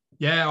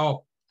 Yeah.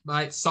 Oh,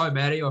 mate, so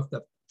many of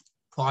the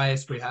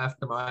players we have at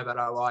the moment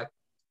are like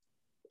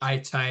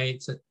 18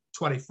 to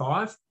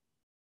 25.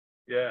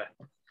 Yeah.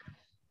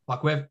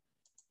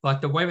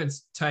 Like the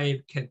women's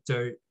team can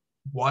do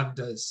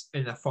wonders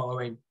in the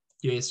following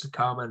years to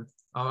come, and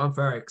I'm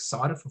very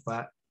excited for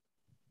that.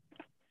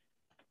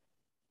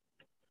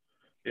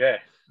 Yeah.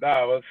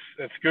 No,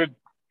 it's good.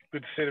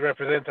 Good to see the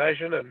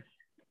representation, and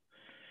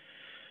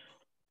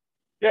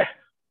yeah.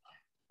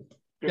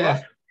 Good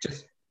luck.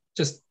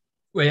 Just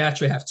we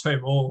actually have two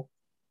more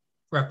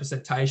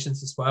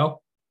representations as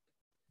well.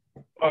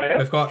 Oh yeah.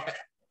 We've got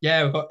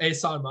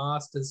Isan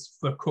Masters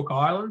for Cook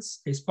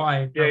Islands. He's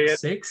playing number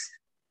 6,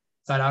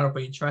 so that'll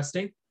be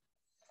interesting.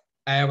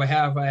 And we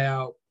have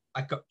our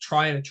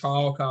train and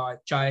trial guy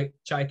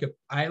Jacob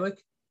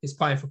Alec. He's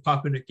playing for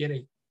Papua New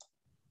Guinea.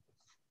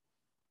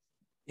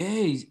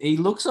 Yeah, he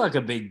looks like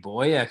a big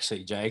boy,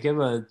 actually, Jacob.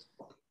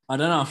 I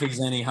don't know if there's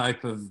any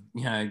hope of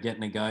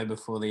getting a go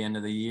before the end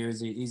of the year.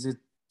 He's a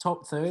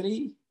top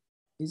 30?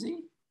 Is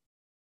he?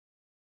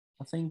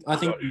 I think Not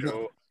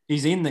sure.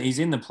 he's in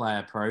the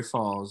player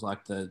profiles like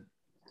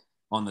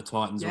on the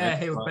Titans. Yeah,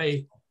 website. he would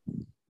be.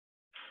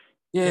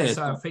 Yeah,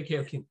 so I think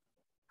he can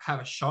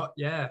have a shot.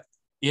 Yeah.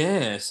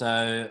 Yeah,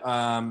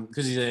 so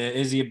because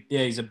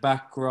he's a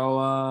back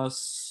rower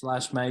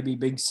 / maybe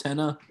big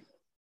center.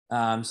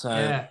 So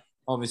Yeah.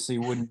 obviously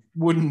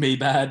wouldn't be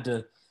bad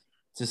to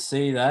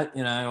see that.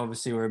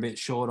 Obviously we're a bit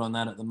short on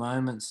that at the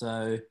moment.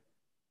 So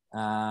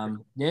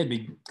it'd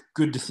be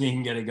good to see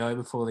him get a go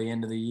before the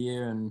end of the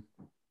year. And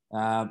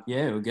I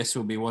guess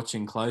we'll be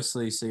watching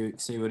closely,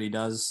 see what he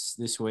does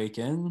this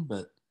weekend.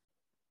 But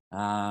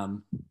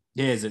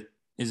is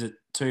it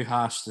too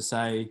harsh to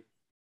say?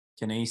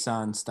 Can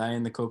Isan stay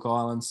in the Cook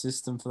Islands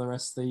system for the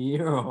rest of the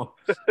year, or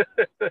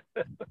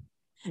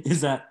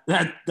is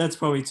that's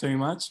probably too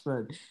much?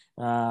 But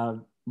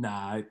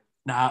no,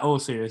 all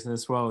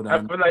seriousness, well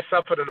done. Haven't they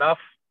suffered enough?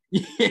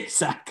 Yeah,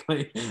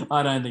 exactly.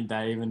 I don't think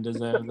they even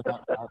deserve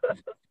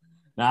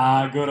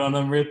that. Good on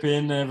them. Rip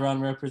in. Everyone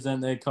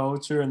represent their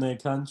culture and their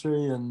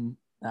country, and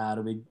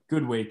it'll be a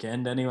good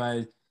weekend.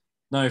 Anyway,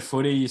 no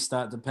footy, you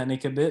start to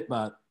panic a bit,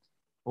 but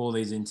all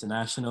these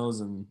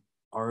internationals and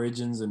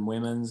Origins and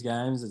women's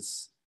games,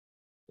 it's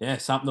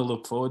something to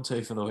look forward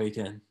to for the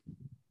weekend.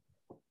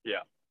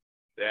 Yeah,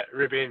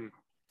 rip in,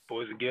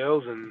 boys and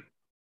girls, and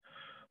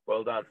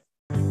well done.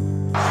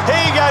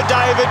 Here you go,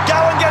 David. Go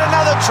and get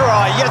another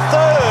try. Your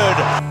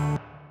third.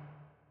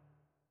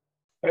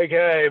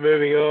 Okay,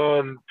 moving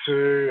on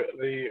to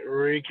the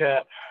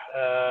recap.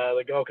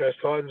 The Gold Coast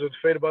Titans were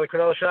defeated by the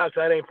Cronulla Sharks,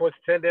 18 points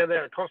to 10 down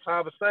there at Coffs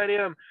Harbour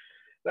Stadium.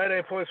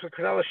 18 points for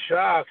Cronulla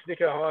Sharks.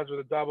 Nico Hines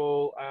with a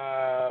double.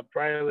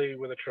 Brayley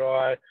with a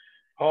try.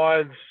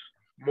 Hines,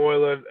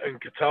 Moylan, and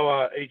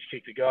Katoa each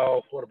kicked a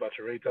goal. What a bunch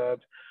of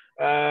retards.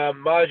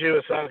 Marju,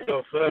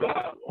 Asako,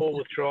 Ferber, all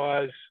with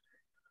tries.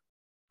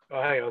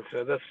 Oh, hang on,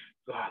 sir. That's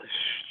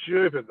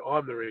stupid.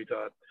 I'm the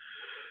retard.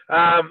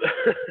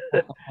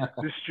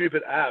 This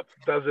stupid app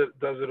does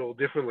it all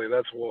differently.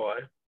 That's why.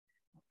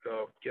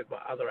 I'll get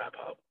my other app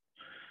up.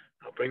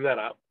 I'll bring that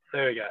up.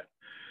 There we go.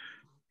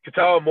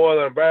 Katoa,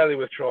 Moylan, and Brayley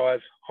with tries.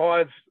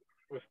 Hines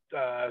with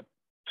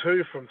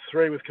 2 from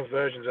 3 with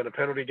conversions and a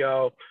penalty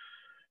goal.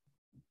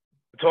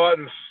 The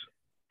Titans,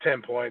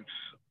 10 points,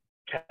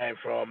 came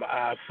from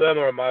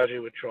Firma and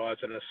Marju with tries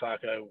and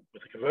Asako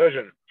with a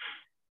conversion.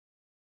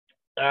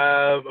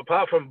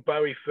 Apart from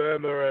Bowie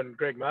Firma and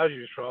Greg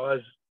Marju's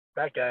tries,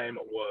 that game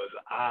was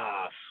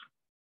arse.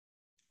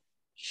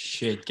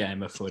 Shit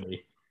game of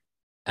footy.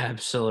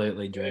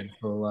 Absolutely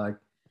dreadful. Like,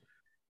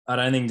 I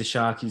don't think the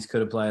Sharkies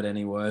could have played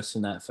any worse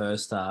in that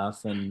first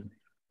half. And,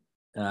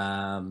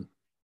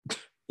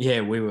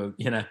 we were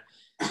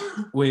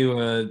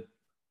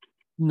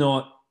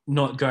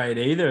not great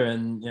either.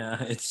 And,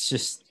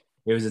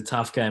 it was a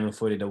tough game of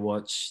footy to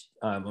watch,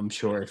 I'm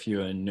sure, if you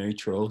were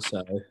neutral.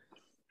 So,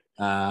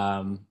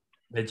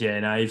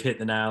 you've hit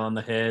the nail on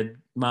the head.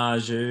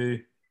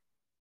 Marju,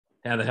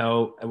 how the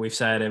hell, we've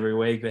said it every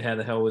week, but how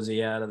the hell was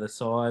he out of the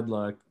side?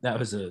 Like, that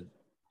was a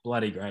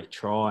bloody great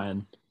try.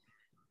 And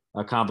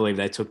I can't believe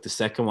they took the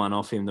second one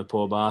off him, the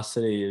poor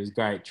bastard. It was a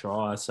great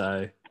try.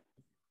 So, is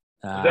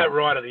that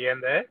right at the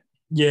end there?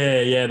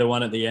 Yeah, the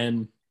one at the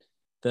end.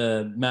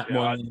 The Matt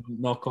Moylan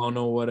knock on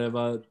or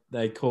whatever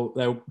they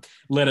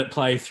let it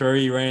play through.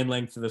 He ran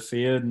length of the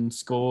field and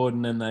scored,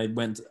 and then they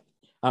went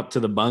up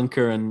to the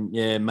bunker, and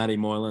Matty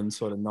Moylan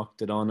sort of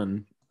knocked it on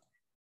and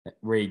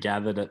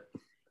regathered it.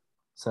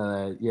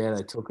 So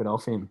they took it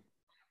off him.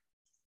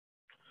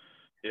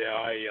 Yeah,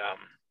 I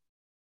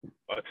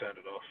turned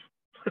it off.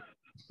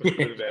 It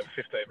was about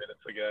 15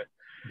 minutes ago.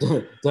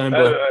 Don't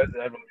blame.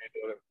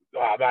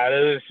 Oh, man,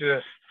 it was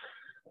just,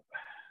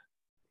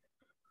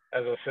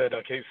 as I said,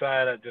 I keep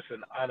saying it, just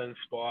an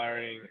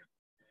uninspiring,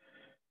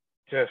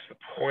 just a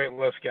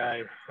pointless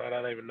game. I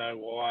don't even know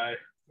why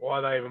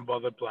they even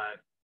bothered playing.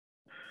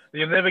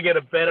 You'll never get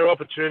a better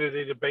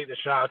opportunity to beat the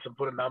Sharks and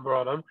put a number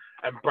on them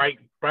and break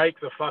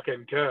the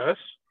fucking curse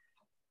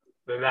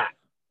than that.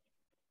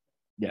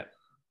 Yeah.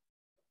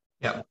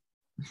 Yeah.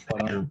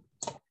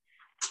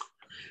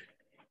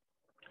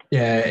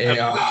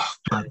 Yeah.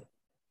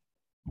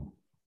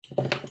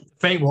 The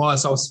thing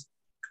was,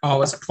 I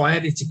was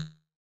planning to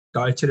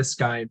go to this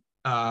game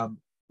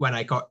when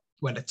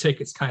the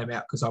tickets came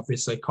out, because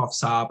obviously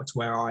Coffs Harbour, to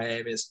where I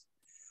am, is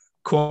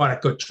quite a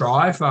good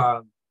drive.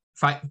 But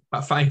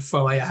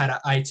thankfully, I had an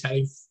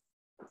 18th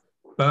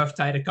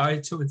birthday to go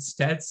to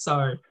instead,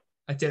 so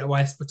I didn't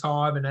waste my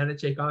time and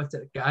energy going to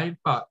the game.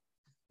 But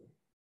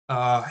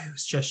it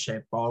was just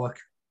shambolic,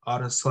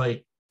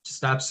 honestly,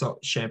 just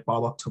absolute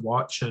shambolic to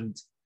watch.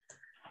 And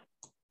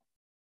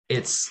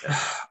it's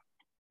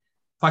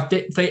like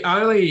the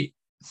only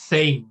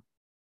thing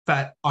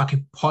that I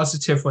can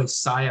positively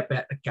say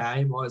about the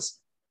game was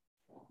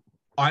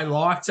I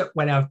liked it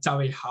when our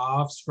dummy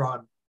halves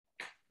ran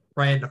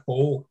the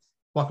ball.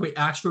 Like, we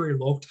actually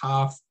looked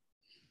half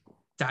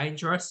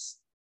dangerous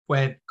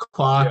when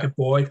Clark and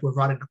Boyd were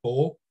running the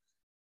ball.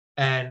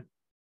 And,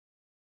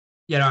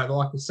 you know,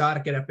 like we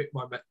started to get a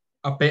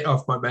bit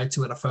of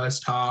momentum in the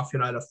first half. You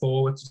know, the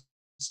forwards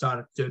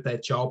started to do their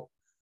job.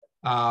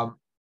 And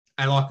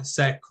like I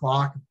said,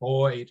 Clark and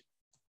Boyd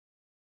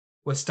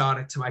were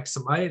starting to make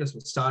some meters.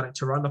 We're starting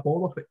to run the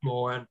ball a bit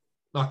more. And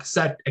like I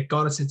said, it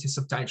got us into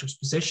some dangerous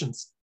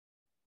positions.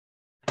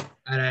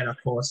 And then, of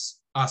course,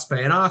 us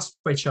being us,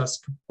 we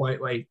just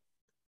completely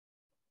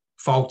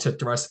faltered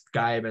the rest of the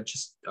game and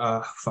just,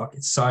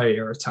 it's so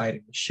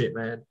irritating. Shit,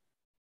 man.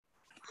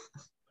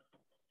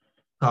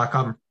 Like,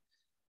 I'm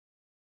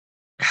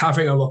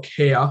having a look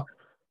here.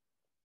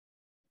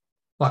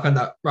 Like on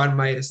the run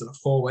meters of the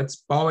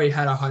forwards, Bowie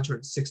had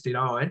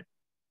 169.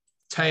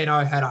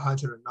 Tino had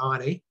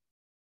 190.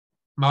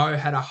 Mo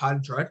had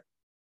 100.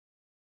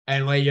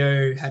 And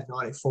Liu had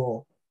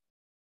 94.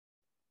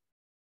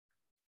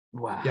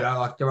 Wow. You know,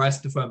 like the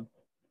rest of them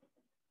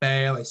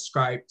barely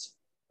scraped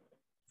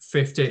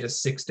 50 to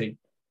 60.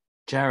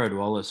 Jared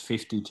Wallace,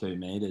 52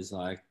 meters.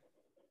 Like,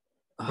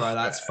 Bro,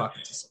 that's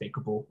fucking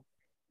despicable.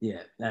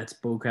 Yeah, that's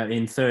bullcrap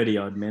in 30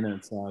 odd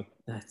minutes. Like,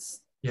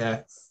 that's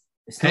yeah.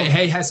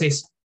 He has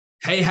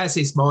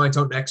his mind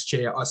on next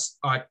year.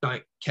 I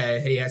don't care.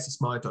 He has his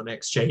mind on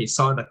next year. He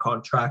signed a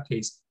contract.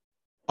 He's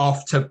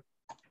off to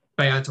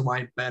be under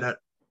Wayne Bennett.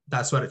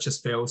 That's what it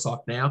just feels like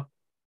now.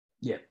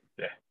 Yeah.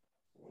 Yeah.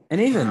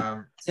 And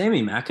even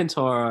Sammy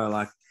McIntyre,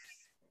 like,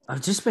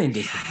 I've just been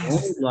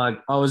disappointed. Like,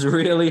 I was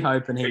really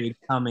hoping he would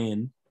come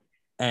in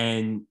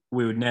and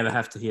we would never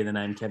have to hear the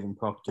name Kevin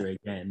Proctor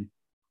again.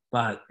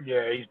 But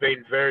yeah, he's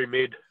been very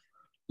mid.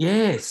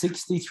 Yeah,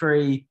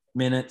 63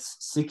 minutes,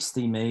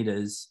 60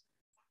 meters.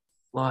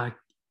 Like,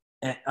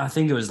 I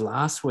think it was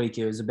last week,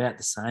 it was about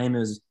the same. It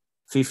was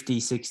 50,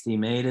 60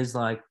 meters.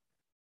 Like,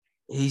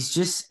 he's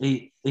just,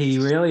 he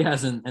really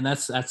hasn't, and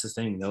that's the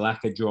thing, the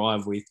lack of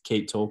drive we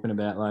keep talking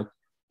about. Like,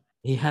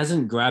 he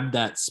hasn't grabbed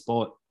that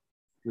spot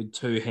with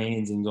two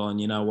hands and gone,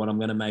 you know what, I'm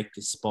going to make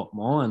this spot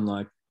mine.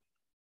 Like,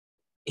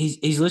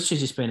 he's literally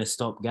just been a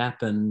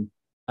stopgap and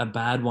a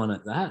bad one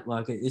at that.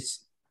 Like,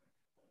 it's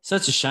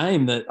such a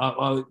shame that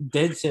I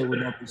dead set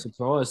would not be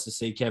surprised to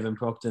see Kevin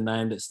Proctor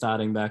named at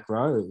starting back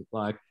row.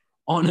 Like,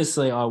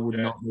 honestly, I would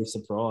not be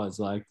surprised.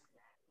 Like,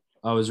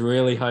 I was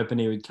really hoping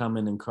he would come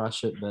in and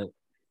crush it, but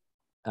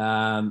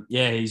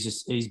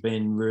he's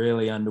been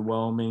really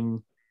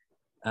underwhelming.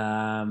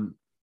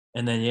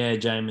 And then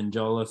Jamin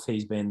Jolliffe,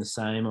 he's been the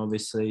same.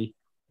 Obviously,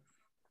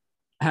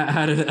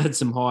 had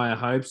some higher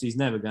hopes. He's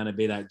never going to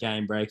be that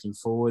game breaking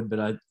forward,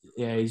 but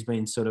he's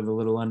been sort of a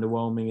little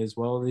underwhelming as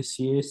well this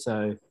year.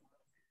 So.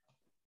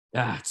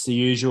 It's the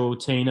usual.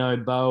 Tino,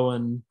 Bo,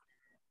 and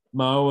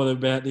Mo are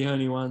about the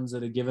only ones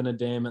that are given a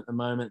damn at the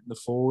moment in the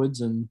forwards,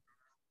 and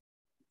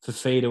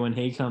Fafita when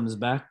he comes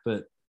back.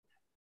 But,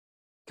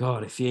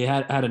 God, if you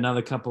had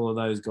another couple of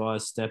those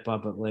guys step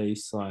up at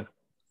least, like,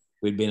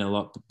 we'd be in a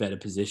lot better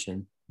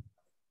position.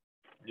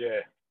 Yeah.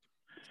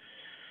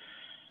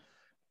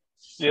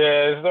 Yeah,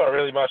 there's not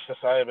really much to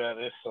say about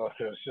this. Like,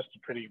 it was just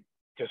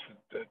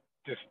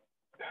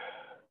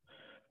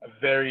a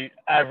very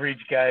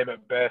average game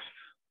at best.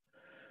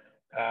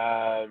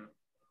 And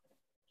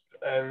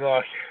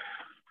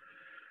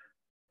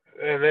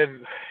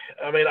then,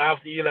 I mean,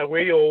 after, you know,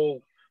 we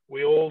all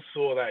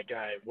saw that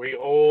game. We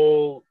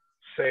all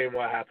seen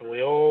what happened.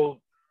 We all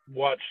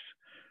watched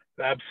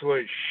the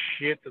absolute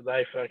shit that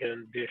they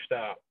fucking dished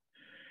up.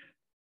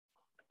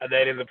 And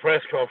then in the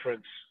press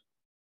conference,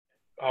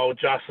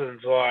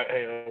 Justin's like,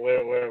 hang on,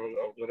 where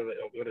I've got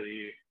it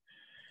here.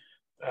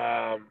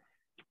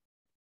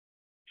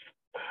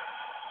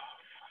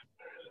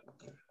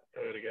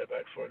 I'm going to go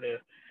back for it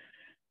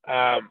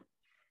now.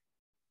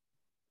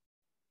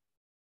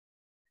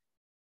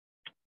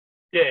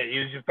 He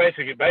was just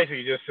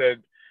basically just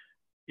said,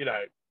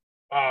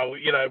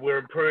 we're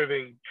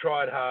improving,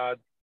 tried hard.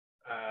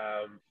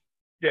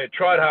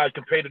 Tried hard,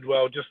 competed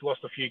well, just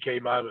lost a few key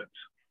moments.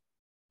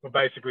 But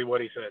basically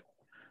what he said.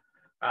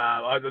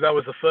 That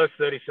was the first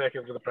 30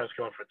 seconds of the press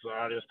conference. So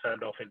I just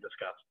turned off in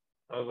disgust.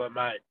 I was like,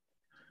 mate.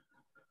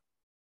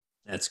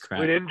 That's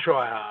crap. We didn't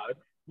try hard.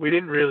 We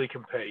didn't really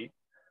compete.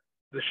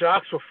 The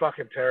Sharks were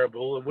fucking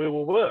terrible and we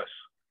were worse.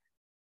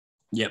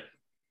 Yep.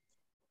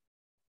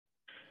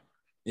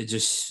 It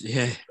just,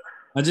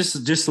 I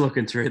just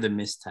looking through the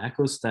missed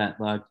tackle stat,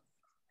 like,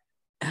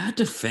 our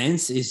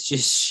defense is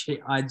just shit.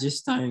 I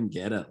just don't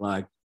get it.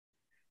 Like,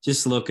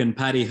 just looking,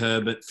 Paddy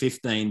Herbert,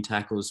 15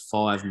 tackles,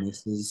 5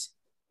 misses.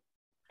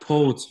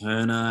 Paul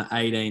Turner,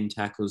 18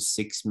 tackles,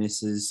 6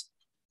 misses.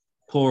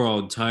 Poor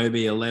old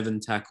Toby, 11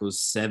 tackles,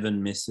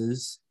 7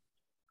 misses.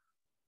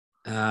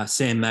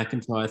 Sam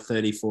McIntyre,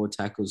 34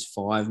 tackles,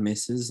 5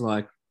 misses.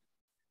 Like,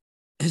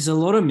 there's a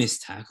lot of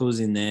missed tackles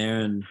in there.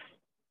 And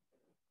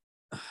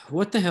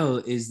what the hell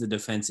is the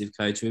defensive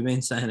coach? We've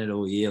been saying it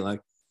all year.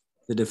 Like,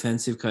 the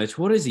defensive coach,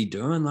 what is he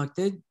doing? Like,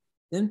 them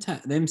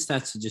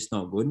stats are just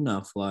not good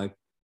enough. Like,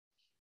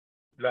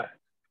 no.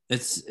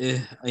 It's,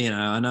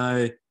 I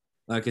know,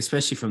 like,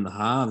 especially from the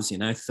halves,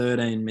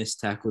 13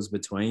 missed tackles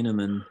between them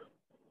and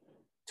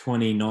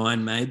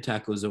 29 made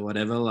tackles or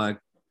whatever. Like,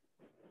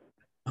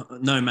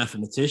 no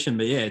mathematician,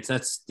 but yeah,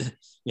 that's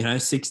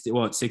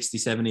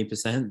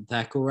 60-70%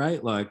 tackle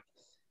rate, like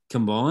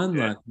combined.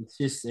 Yeah. Like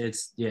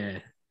it's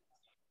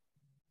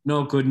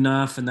not good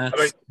enough, and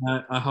that's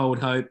I hold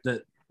hope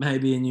that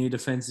maybe a new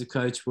defensive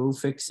coach will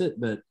fix it,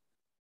 but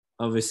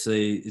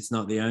obviously it's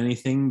not the only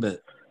thing.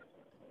 But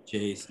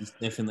geez, it's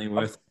definitely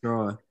worth a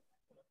try.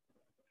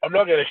 I'm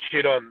not going to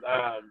shit on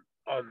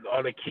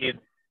a kid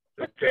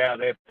that's out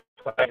there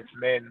playing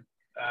some men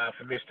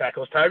for missed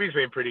tackles. Toby's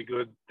been pretty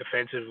good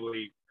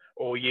defensively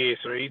all year,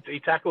 so he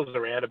tackles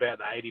around about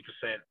the 80%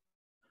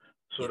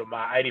 sort of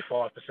mark,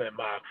 85%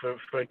 mark for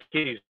a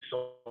kid his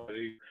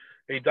size.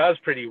 He does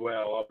pretty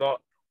well. I'm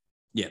not,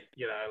 he's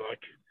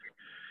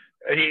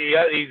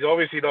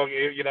obviously not,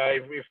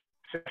 if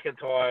second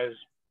tie's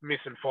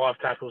missing 5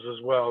 tackles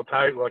as well,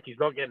 he's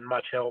not getting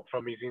much help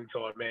from his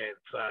inside man.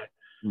 So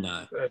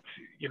no, that's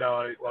you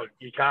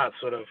can't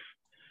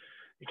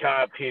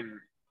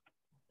pin.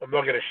 I'm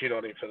not going to shit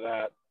on him for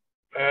that.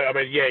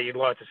 You'd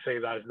like to see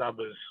those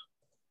numbers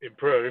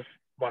improve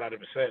 100%,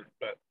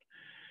 but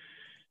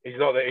he's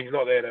not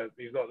there to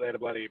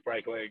bloody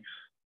break legs.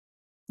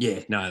 Yeah,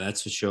 no,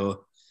 that's for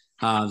sure.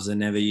 Halves are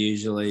never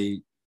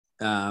usually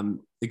the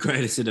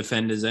greatest of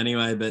defenders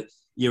anyway, but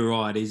you're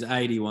right. He's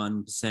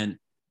 81%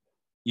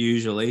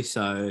 usually.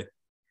 So,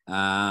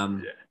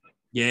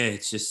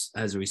 it's just,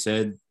 as we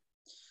said,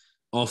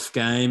 off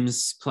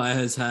games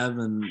players have,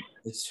 and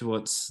it's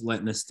what's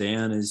letting us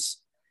down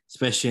is,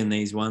 especially in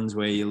these ones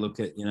where you look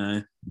at,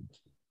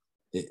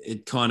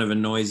 it kind of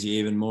annoys you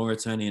even more.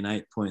 It's only an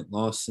 8-point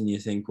loss, and you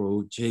think,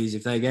 well, geez,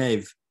 if they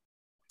gave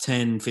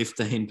 10,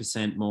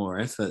 15% more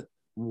effort,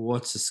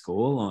 what's the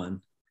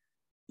scoreline?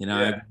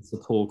 It's a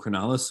poor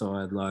Cronulla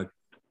side. Like,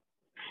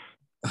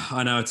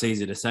 I know it's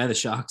easy to say the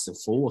Sharks are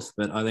 4th,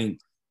 but I think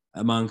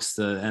amongst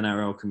the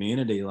NRL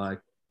community, like,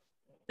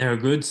 they're a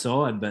good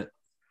side, but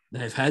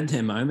they've had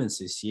their moments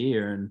this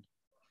year, and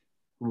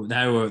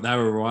they were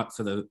right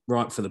for the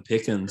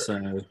picking.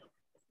 So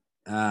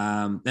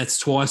that's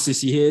twice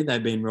this year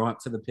they've been right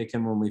for the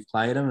picking when we've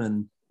played them,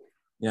 and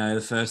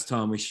the first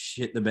time we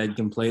shit the bed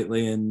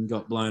completely and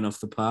got blown off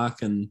the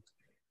park, and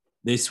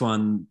this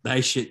one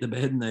they shit the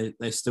bed and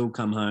they still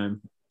come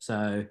home.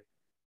 So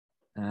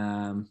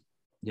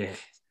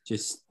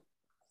just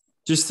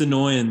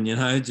annoying,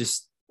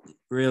 just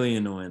really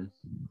annoying.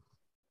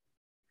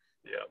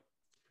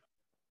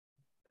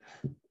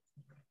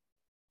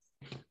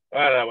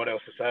 I don't know what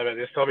else to say about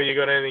this. Tommy, you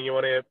got anything you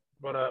want to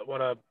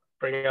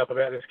bring up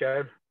about this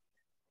game?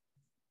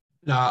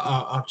 No,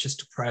 I'm just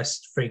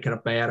depressed thinking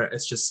about it.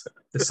 It's just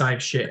the same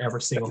shit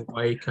every single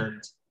week,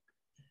 and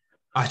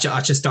I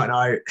just don't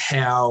know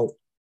how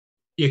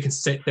you can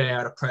sit there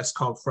at a press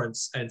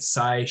conference and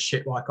say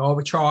shit like, "Oh,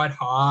 we tried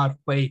hard,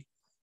 we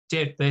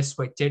did this,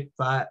 we did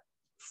that."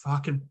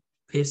 Fucking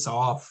piss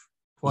off,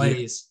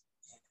 please.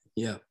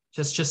 Yeah.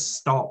 Just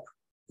stop.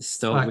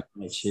 Stop with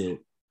that shit.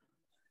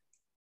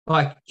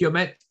 Like, you're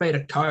meant to be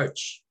the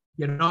coach.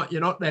 You're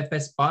not their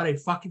best buddy.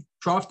 Fucking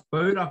drive the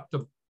boot up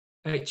them.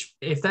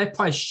 If they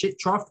play shit,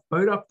 drive the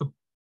boot up them.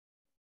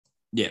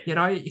 Yeah.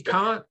 You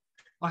can't,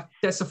 like,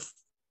 there's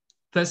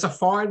a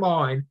fine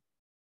line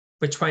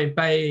between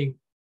being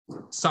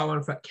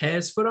someone that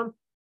cares for them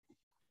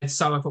and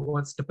someone that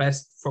wants the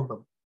best from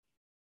them.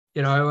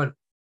 And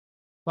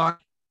like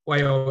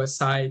we always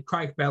say,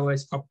 Craig Bellamy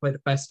is probably the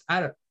best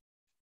at it.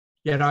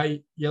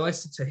 You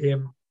listen to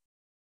him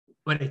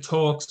when he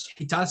talks,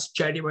 he does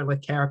genuinely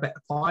care about the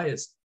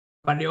players,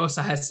 but he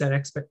also has that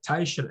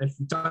expectation. If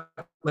you don't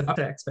live up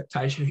to that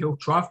expectation, he'll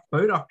drive the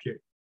boot up you.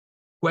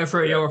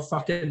 Whether you're a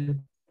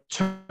fucking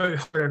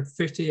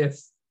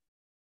 250th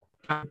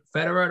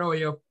veteran or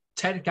you're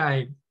 10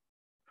 game,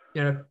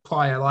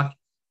 player, like,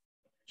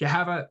 you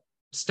have a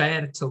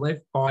standard to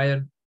live by,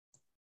 and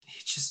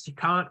you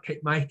can't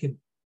keep making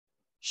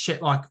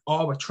shit like,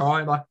 "Oh, we're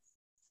trying." Like,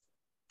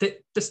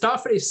 the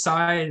stuff that he's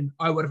saying,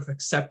 I would have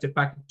accepted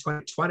back in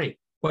 2020,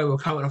 where we were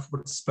coming off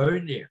with a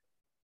spoon here.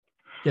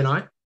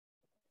 Like,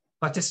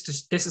 this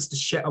is the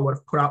shit I would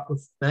have put up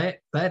with then.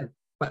 But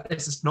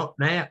this is not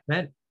now.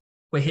 Then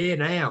we're here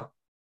now,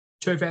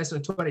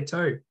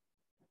 2022,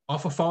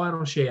 off a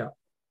finals year.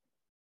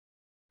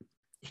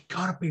 You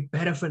gotta be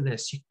better than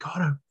this. You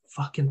gotta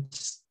fucking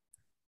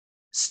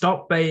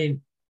stop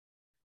being,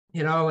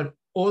 and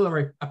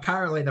all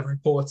apparently the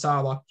reports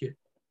are like you.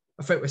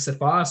 I think we said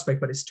last week,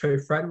 but it's too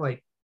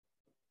friendly.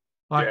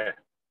 Like,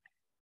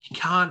 you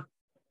can't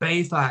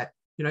be that.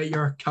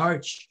 You're a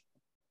coach.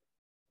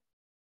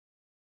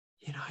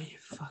 You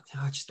fucking,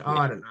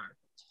 I don't know.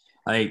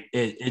 I think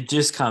it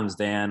just comes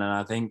down, and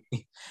I think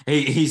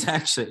he's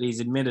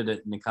admitted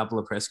it in a couple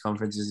of press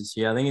conferences this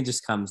year. I think it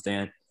just comes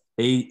down.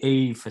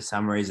 He for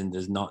some reason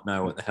does not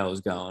know what the hell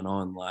is going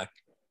on, like,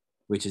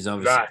 which is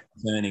obviously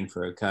concerning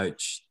for a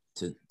coach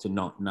to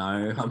not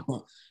know. I'm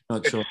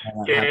not sure. It's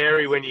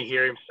scary when you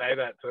hear him say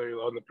that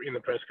too in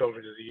the press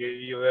conferences.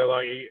 They're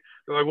like,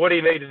 "What do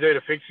you need to do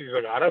to fix it?" He's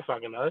like, "I don't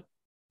fucking know."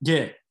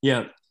 Yeah.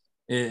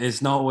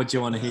 It's not what you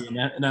want to hear.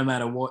 No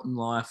matter what in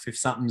life, if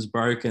something's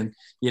broken,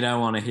 you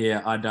don't want to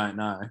hear, "I don't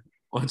know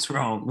what's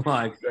wrong."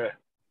 Like,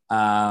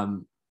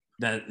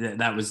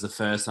 That was the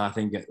first, I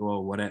think,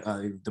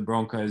 the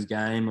Broncos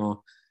game,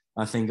 or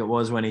I think it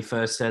was when he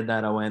first said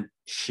that. I went,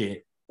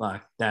 shit,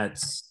 like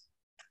that's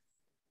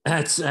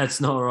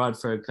not right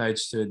for a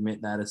coach to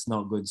admit that. It's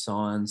not good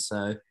signs.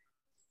 So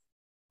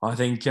I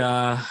think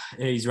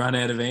he's run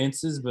out of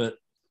answers, but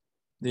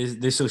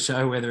this will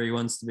show whether he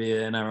wants to be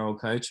an NRL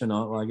coach or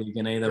not. Like, he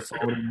can either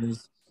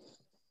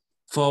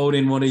fold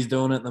in what he's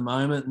doing at the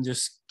moment and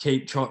just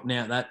keep trotting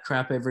out that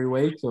crap every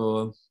week,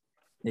 or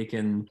he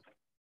can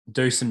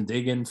do some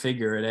digging,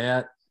 figure it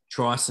out,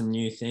 try some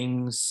new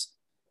things,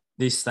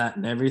 this, that,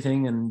 and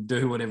everything, and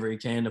do whatever he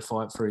can to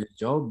fight for his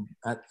job.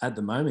 At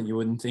the moment, you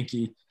wouldn't think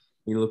he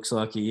looks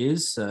like he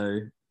is. So,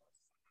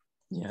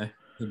 you know,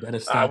 he better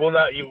start. Well,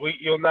 no,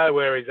 you'll know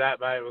where he's at,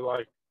 mate.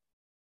 Like,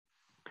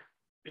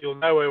 you'll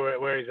know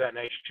where he's at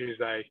next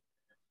Tuesday.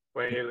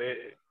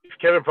 If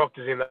Kevin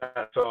Proctor's in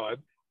that side,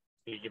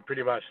 you can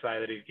pretty much say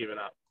that he's given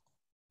up.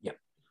 Yep.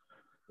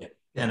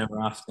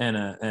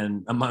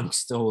 And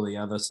amongst all the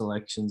other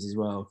selections as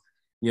well,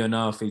 you'll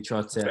know if he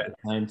trots out the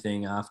same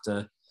thing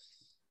after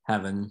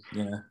having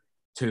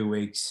 2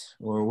 weeks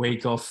or a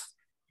week off.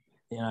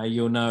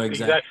 You'll know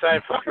exactly. Exact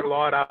same fucking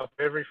lineup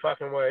every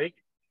fucking week.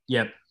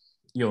 Yep,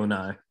 you'll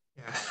know.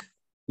 Yeah.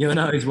 You'll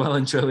know he's well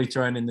and truly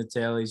thrown in the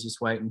towel. He's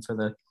just waiting for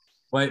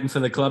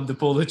the club to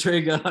pull the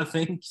trigger, I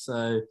think.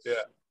 So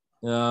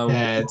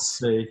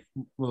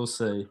we'll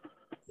see.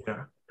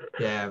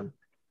 Yeah.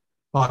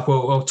 Like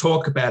we'll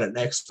talk about it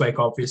next week,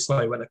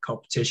 obviously, when the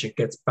competition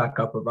gets back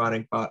up and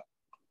running. But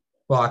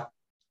like,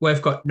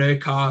 we've got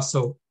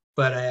Newcastle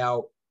for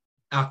our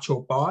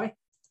actual bye,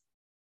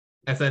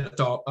 and then we've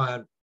got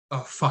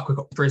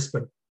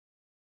Brisbane.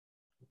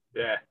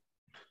 Yeah.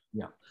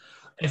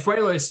 If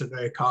we lose to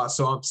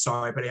Newcastle, I'm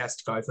sorry, but he has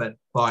to go then.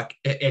 Like,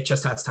 it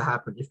just has to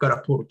happen. You've got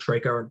to pull the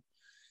trigger, and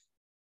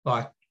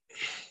like,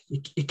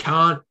 you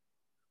can't.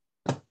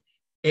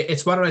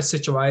 It's one of those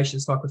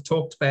situations, like we've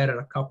talked about it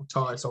a couple of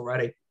times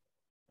already.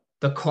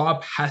 The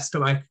club has to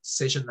make a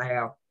decision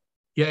now.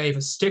 You either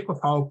stick with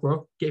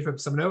Holbrook, give him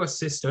some new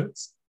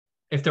assistants,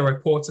 if the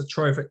reports are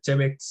true that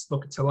Dimmick's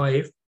looking to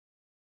leave,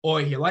 or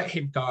you let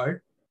him go,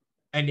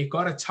 and you've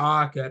got to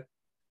target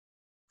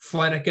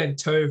Flanagan,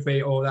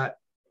 Tuvey, or that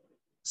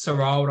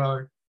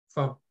Serraldo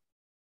from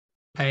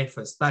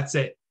Panthers. That's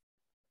it.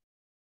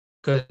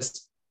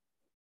 Because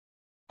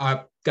I'm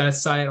going to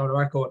say it on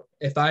record,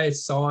 if they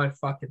sign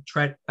fucking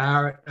Trent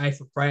Barrett,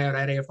 Nathan Brown,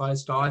 any of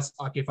those guys,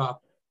 I give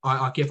up.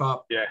 I give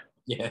up.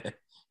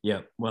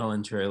 Yeah, well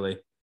and truly.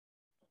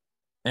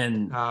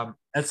 And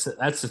that's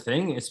the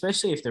thing,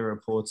 especially if the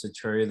reports are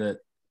true that,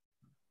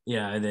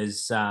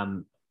 there's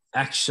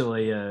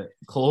actually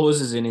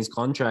clauses in his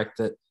contract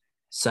that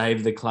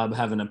save the club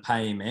having to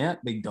pay him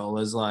out big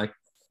dollars. Like,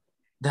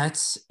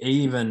 that's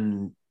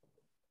even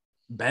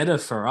better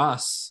for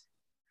us.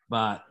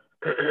 But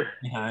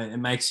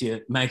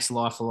it makes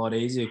life a lot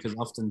easier, because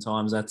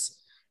oftentimes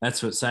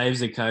that's what saves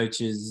the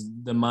coach is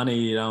the money.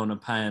 You don't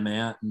want to pay them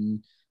out,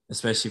 and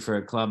especially for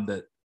a club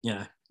that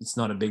it's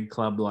not a big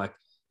club like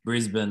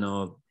Brisbane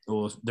or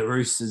the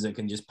Roosters that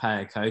can just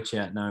pay a coach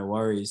out, no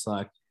worries.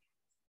 Like,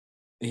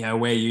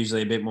 we're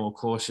usually a bit more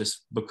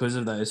cautious because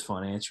of those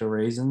financial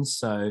reasons.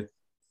 So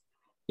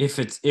if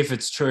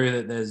it's true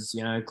that there's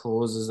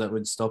clauses that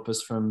would stop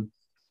us from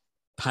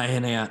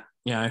paying out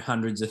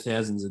hundreds of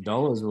thousands of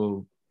dollars,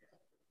 well,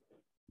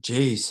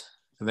 geez,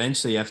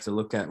 eventually you have to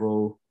look at,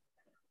 well,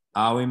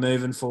 are we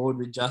moving forward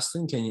with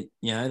Justin? They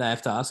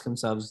have to ask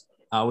themselves,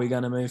 are we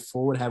going to move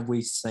forward? Have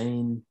we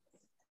seen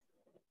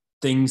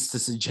things to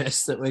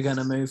suggest that we're going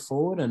to move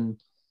forward? And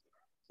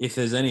if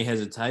there's any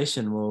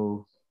hesitation,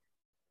 well,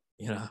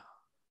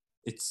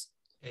 it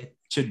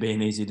should be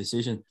an easy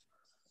decision.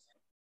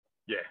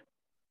 Yeah.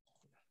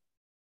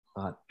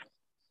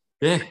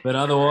 But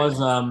otherwise,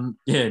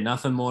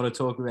 nothing more to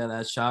talk about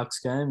that Sharks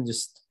game.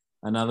 Just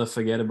another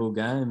forgettable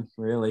game,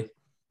 really.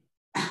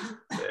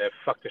 Yeah,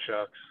 fuck the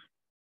Sharks.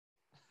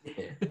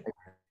 Yeah.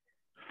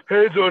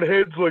 Heads on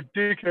heads like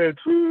dickheads.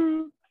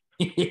 Woo.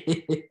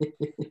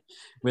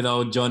 With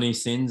old Johnny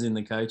Sins in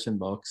the coaching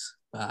box.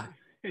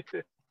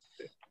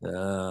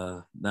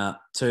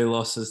 2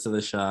 losses to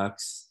the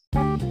Sharks.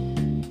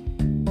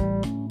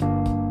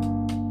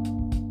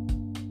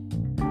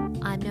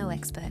 I'm no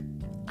expert.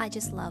 I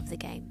just love the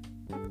game.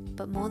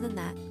 But more than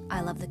that,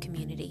 I love the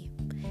community.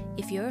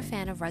 If you're a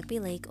fan of rugby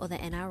league or the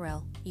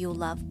NRL, you'll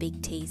love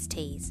Big T's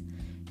Tees.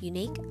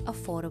 Unique,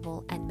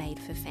 affordable, and made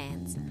for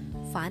fans.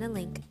 Find a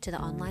link to the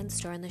online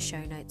store in the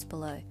show notes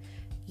below.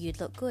 You'd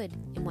look good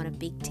in one of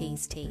Big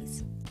T's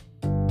tees.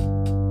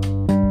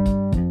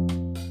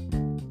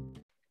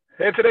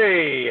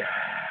 Anthony,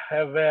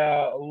 have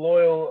our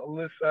loyal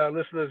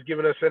listeners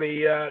given us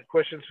any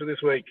questions for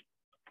this week?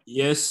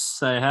 Yes,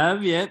 they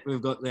have. Yeah,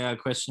 we've got our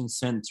questions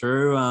sent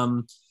through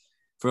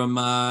from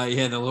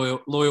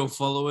the loyal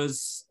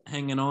followers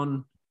hanging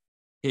on,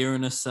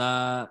 hearing us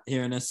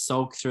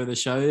sulk through the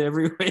show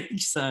every week.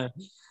 So,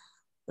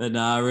 and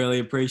I really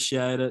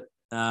appreciate it.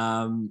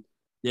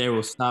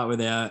 We'll start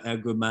with our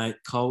good mate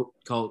Colt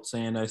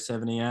Sando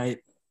 78.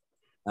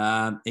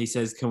 He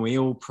says, can we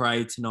all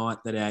pray tonight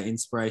that our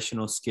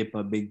inspirational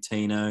skipper, Big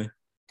Tino,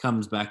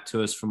 comes back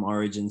to us from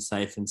Origin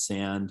safe and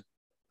sound?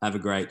 Have a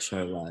great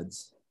show,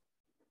 lads.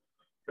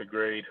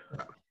 Agreed.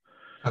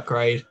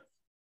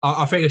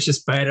 I think it's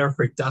just better if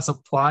he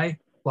doesn't play.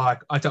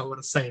 Like, I don't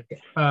want to see him get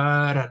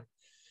hurt. And,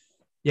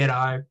 you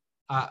know,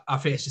 I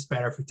think it's just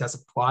better if he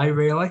doesn't play,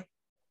 really.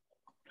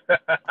 Yeah,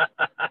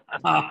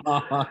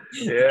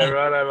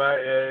 righto,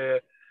 mate. Yeah.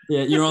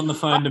 Yeah, you're on the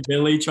phone to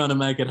Billy trying to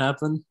make it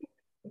happen.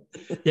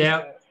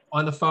 Yeah,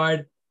 on the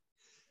phone.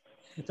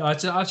 I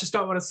just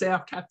don't want to see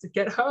our captain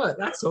get hurt.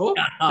 That's all.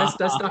 There's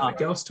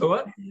nothing else to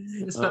it.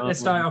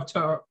 There's no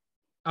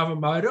other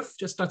motive.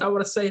 Just I don't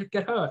want to see him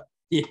get hurt.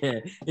 Yeah,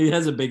 he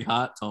has a big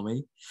heart,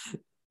 Tommy.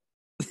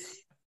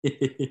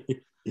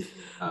 It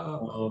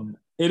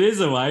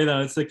is a way,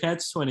 though. It's a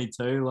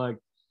catch-22. Like,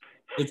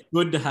 it's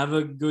good to have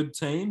a good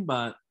team,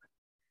 but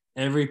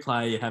every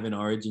player you have in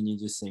Origin, you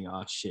just think,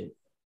 oh, shit.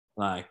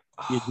 Like,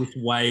 you're just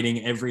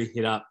waiting. Every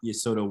hit up, you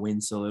sort of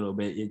wince a little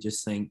bit. You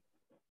just think,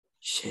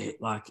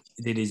 shit, like,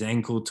 did his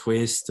ankle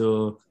twist?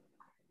 Or,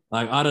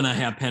 like, I don't know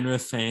how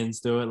Penrith fans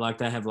do it. Like,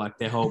 they have, like,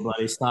 their whole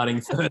bloody starting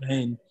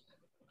 13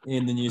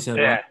 in the New South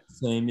Wales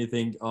team. You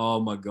think,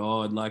 oh, my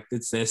God, like,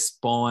 it's their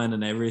spine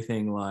and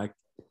everything. Like,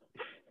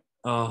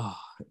 oh,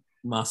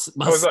 must. It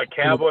was like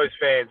Cowboys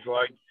fans,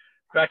 like,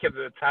 back at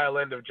the tail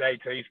end of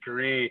JT's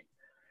career,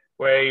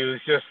 where he was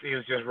just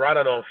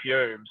running on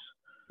fumes.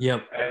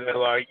 Yep. And they're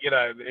like,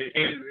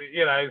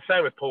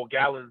 same with Paul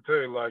Gallen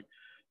too. Like,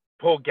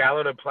 Paul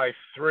Gallen would play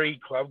 3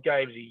 club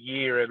games a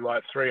year and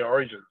like 3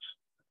 Origins.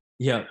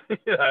 Yeah.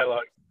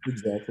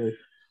 Exactly.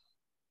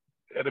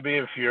 It'd be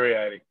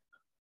infuriating.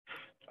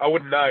 I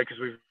wouldn't know because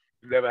we've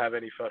never have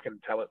any fucking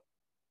talent.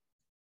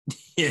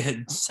 Yeah,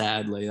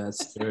 sadly,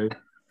 that's true.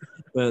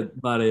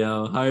 But bloody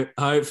hell,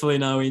 hopefully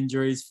no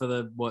injuries for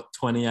the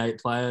 28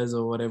 players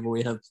or whatever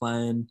we have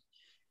playing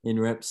in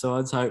rep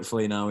sides.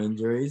 Hopefully no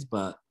injuries,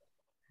 but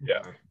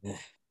yeah,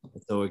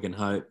 that's all we can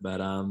hope. But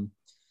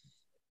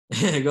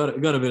got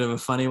a bit of a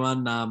funny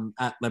one.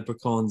 At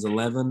Leprechauns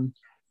 11,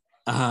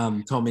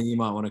 Tommy, you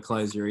might want to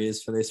close your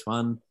ears for this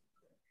one.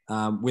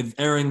 With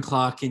Erin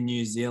Clark in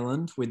New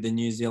Zealand with the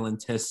New Zealand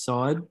Test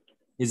side,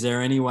 is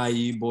there any way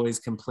you boys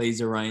can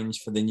please arrange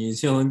for the New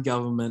Zealand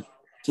government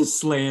to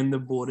slam the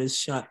borders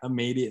shut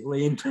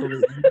immediately until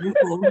the end of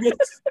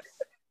August?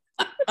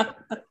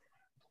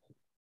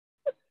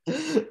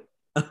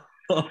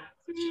 Oh,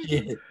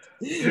 shit.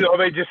 I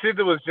mean,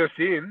 Jacinta was just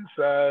in,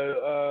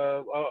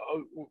 so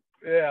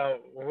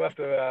we'll have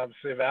to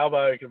see if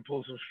Albo can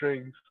pull some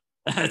strings.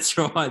 That's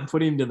right.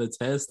 Put him to the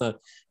test.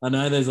 I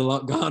know there's a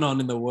lot going on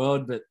in the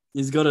world, but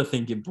he's got to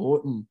think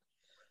important.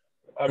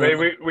 I mean,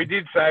 we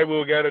did say we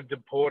were going to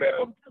deport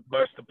our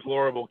most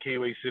deplorable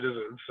Kiwi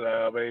citizens. So,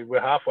 I mean,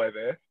 we're halfway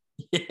there.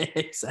 Yeah,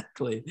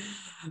 exactly.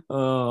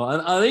 Oh,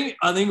 I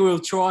think we'll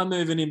try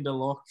moving him to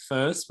lock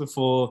first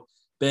before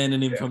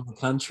banning him from the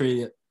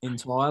country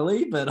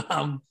entirely. But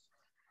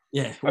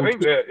yeah, I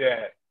think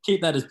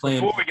keep that as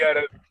plan.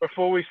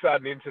 Before we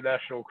start an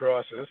international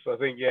crisis, I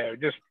think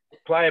just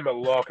play him at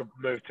lock and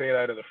move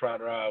Tino to the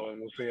front row, and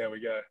we'll see how we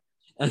go.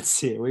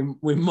 That's it.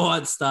 We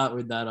might start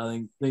with that.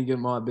 I think it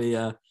might be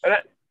a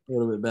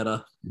little bit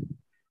better.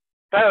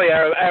 Apparently,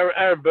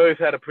 Aaron Booth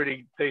had a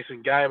pretty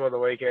decent game on the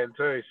weekend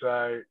too.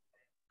 So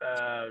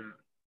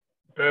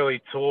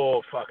Burley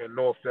tore fucking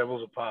North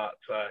Devils apart.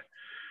 So,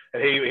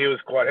 and he was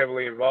quite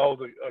heavily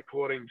involved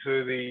according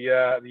to the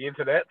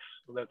internets.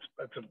 Well,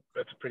 that's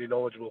a pretty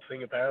knowledgeable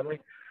thing apparently.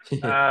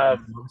 So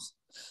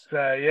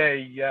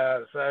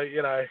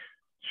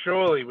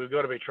surely we've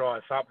got to be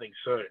trying something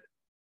soon.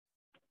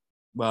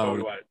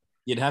 Well,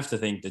 you'd have to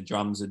think the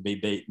drums would be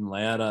beaten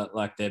louder,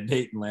 like they're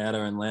beaten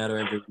louder and louder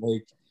every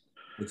week.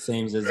 It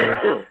seems there's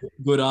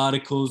good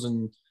articles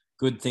and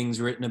good things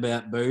written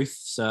about Booth.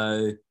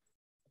 So,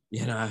 I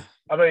mean, I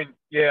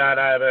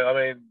know, but I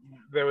mean,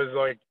 there was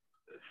like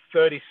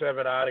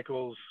 37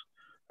 articles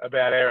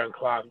about Aaron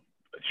Clark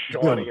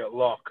shining at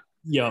lock.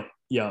 Yep.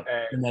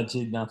 And that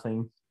did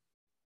nothing.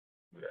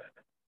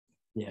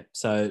 Yeah.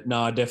 So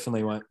no, I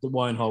definitely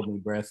won't hold my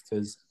breath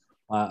because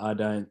I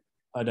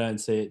don't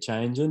see it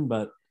changing.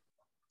 But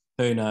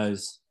who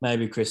knows?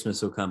 Maybe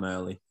Christmas will come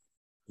early.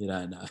 You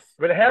don't know.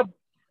 But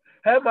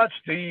how much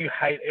do you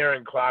hate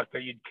Aaron Clark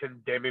that you'd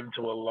condemn him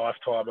to a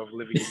lifetime of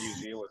living in New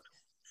Zealand?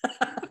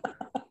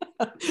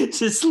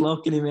 Just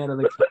locking him out of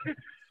the country.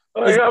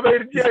 I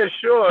mean, yeah,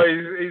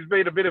 sure. He's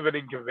been a bit of an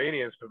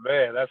inconvenience, but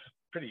man, that's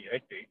pretty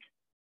hectic.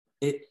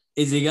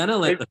 Is he going to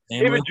let the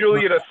family... Even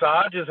Julian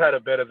Assange has had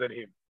it better than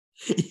him.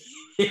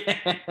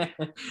 Yeah.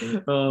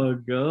 Oh,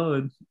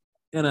 God.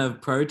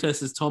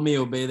 Protesters. Tommy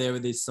will be there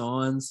with his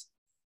signs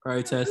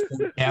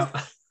protesting. Yeah.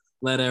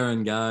 Let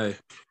Aaron go.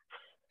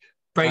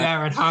 Bring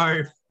Aaron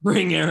home.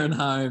 Bring Aaron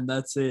home.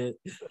 That's it.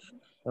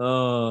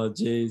 Oh,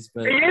 geez.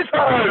 But... He is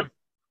home.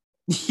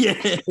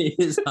 Yeah, he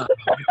is home.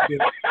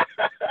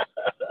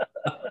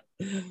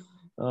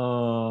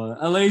 Oh,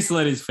 at least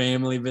let his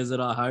family visit,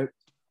 I hope.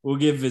 We'll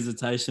give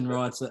visitation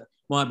rights. It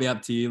might be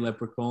up to you,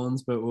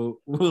 Leprechauns, but we'll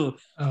leave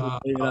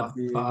it up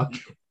to you. Fuck.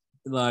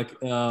 Like,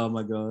 oh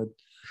my god.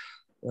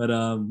 But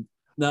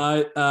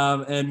no,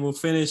 and we'll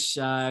finish.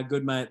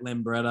 Good mate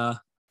Lembretta.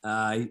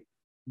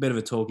 Bit of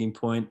a talking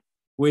point.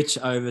 Which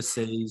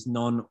overseas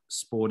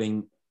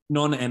non-sporting,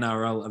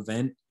 non-NRL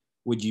event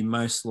would you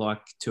most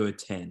like to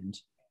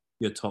attend?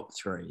 Your top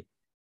three.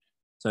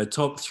 So,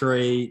 top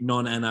three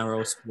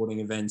non-NRL sporting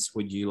events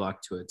would you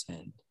like to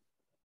attend?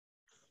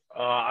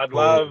 I'd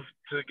love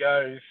to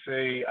go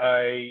see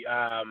a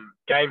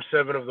Game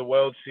 7 of the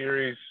World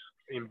Series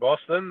in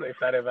Boston, if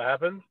that ever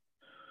happens.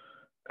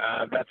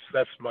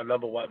 That's my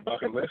number one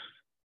bucket list.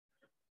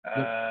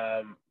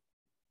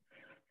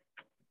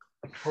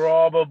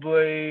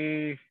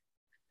 Probably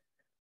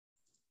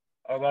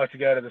I'd like to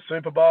go to the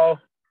Super Bowl.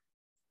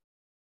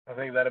 I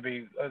think that'd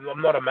be.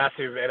 I'm not a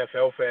massive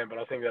NFL fan, but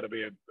I think that'd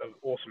be an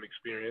awesome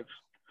experience.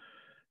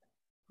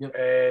 Yep.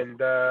 And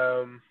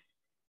don't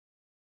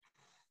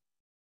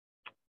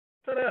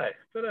know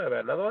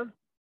about another one.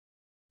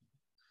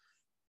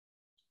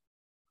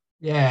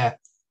 Yeah,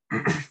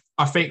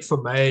 I think for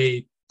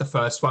me, the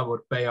first one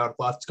would be I'd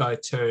love to go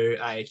to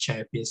a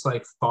Champions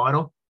League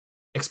final,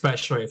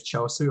 especially if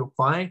Chelsea were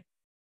playing.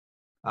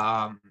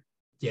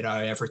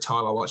 Every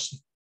time I watch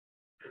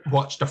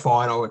the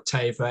final on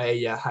TV,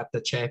 you have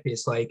the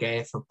Champions League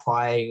anthem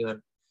playing, and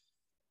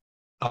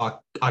I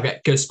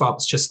get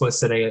goosebumps just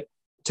listening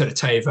to the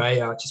TV.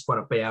 I just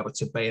want to be able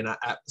to be in that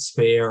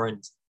atmosphere,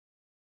 and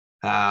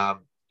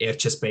it'd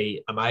just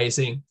be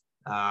amazing.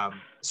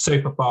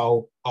 Super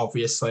Bowl,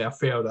 obviously, I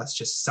feel that's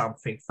just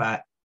something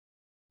that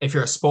if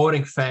you're a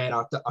sporting fan,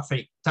 I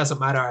think it doesn't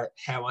matter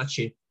how much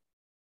you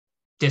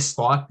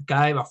dislike the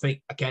game. I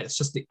think, again, it's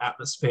just the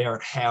atmosphere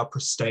and how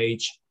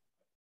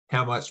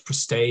much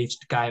prestige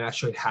the game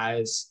actually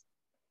has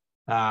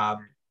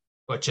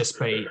would just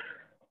be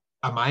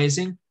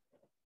amazing.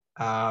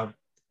 And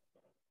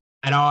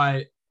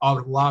I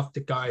would love to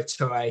go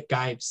to a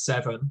Game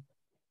 7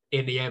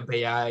 in the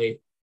NBA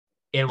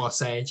in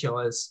Los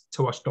Angeles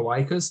to watch the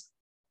Lakers.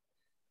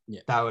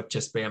 Yeah. That would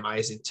just be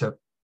amazing to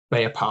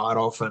be a part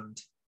of. And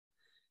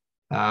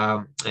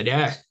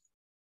yeah.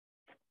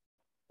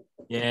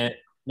 Yeah.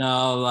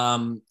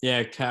 No,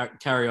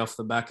 carry off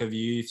the back of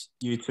you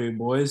two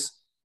boys.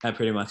 That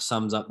pretty much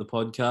sums up the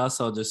podcast.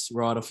 I'll just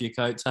ride off your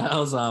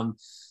coattails. I'll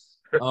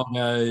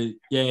go,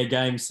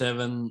 Game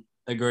 7.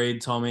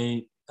 Agreed,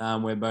 Tommy.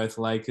 We're both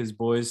Lakers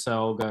boys, so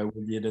I'll go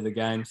with you to the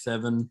Game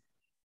 7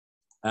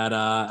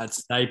 at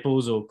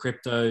Staples or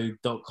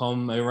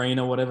Crypto.com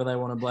Arena, whatever they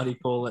want to bloody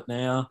call it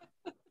now.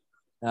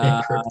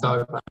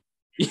 Crypto.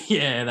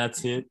 Yeah,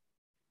 that's it.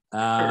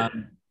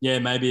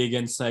 Maybe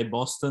against, say,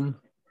 Boston.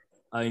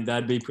 I think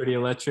that'd be pretty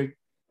electric.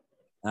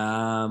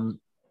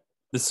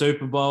 The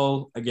Super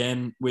Bowl,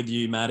 again, with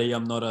you, Matty.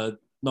 I'm not an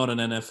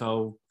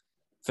NFL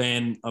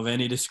fan of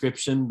any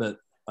description, but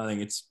I think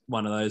it's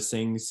one of those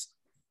things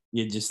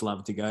you'd just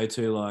love to go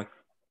to, like,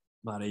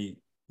 buddy,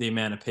 the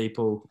amount of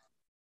people,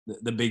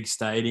 the big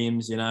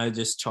stadiums,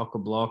 just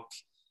chock-a-block.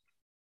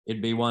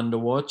 It'd be one to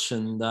watch.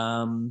 And,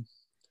 I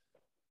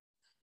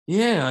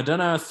don't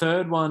know, a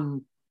third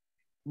one,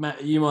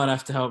 Matt, you might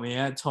have to help me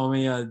out,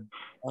 Tommy. I'd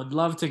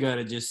love to go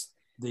to just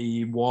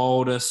the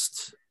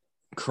wildest,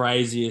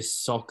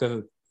 craziest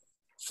soccer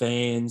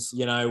fans,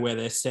 where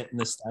they're setting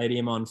the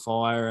stadium on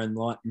fire and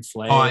lighting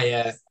flares. Oh,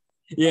 yeah.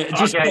 Yeah,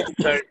 just...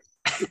 Okay,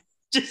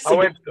 so I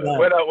went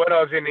when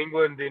I was in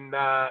England in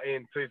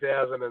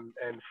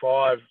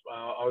 2005.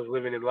 I was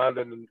living in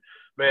London, and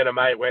me and a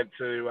mate went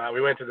to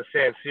the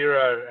San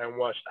Siro and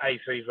watched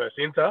AC versus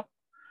Inter.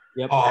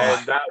 Yep.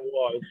 And that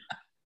was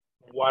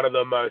one of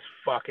the most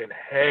fucking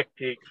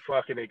hectic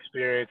fucking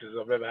experiences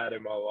I've ever had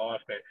in my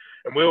life, man.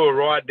 And we were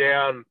right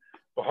down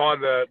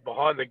behind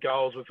the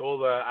goals with all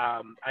the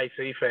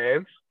AC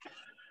fans,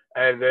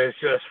 and there's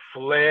just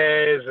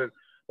flares, and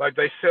like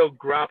they sell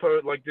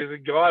grappa. Like there's a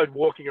guy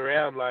walking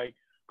around like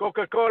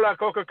Coca-Cola,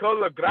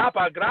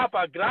 grappa,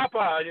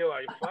 and you're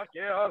like, fuck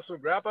yeah, I'll have some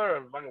grappa,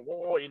 and fucking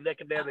you're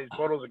necking down these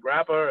bottles of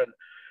grappa, and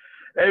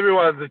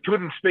everyone that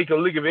couldn't speak a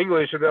lick of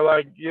English, and they're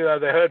like, they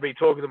heard me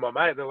talking to my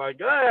mate. They're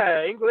like,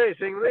 English.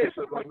 I'm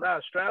like, no,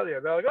 Australia.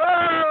 They're like,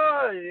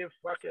 oh, you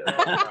fucking.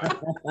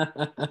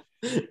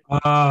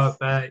 Oh,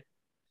 mate.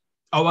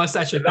 I was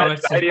actually that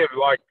stadium,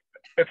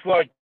 it's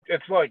like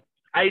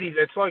 80.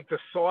 It's like the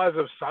size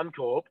of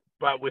Suncorp,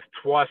 but with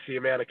twice the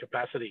amount of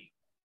capacity.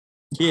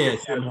 Yeah,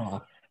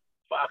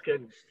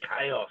 fucking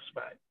chaos,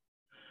 mate.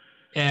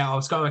 Yeah, I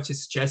was going to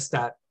suggest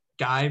that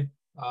game.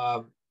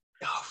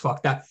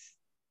 Fuck that.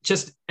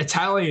 Just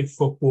Italian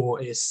football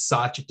is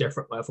such a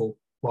different level.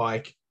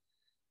 Like,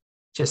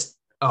 just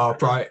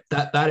bro,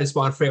 that is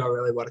one thing I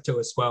really want to do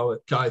as well.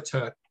 Go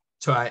to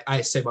a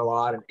AC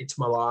Milan and Inter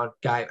Milan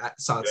game at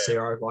San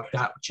Siro. Like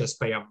that would just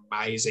be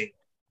amazing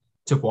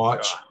to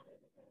watch.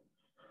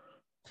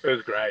 It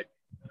was great.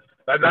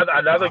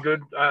 Another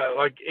good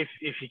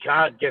if you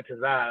can't get to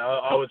that,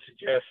 I would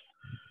suggest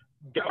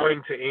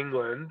going to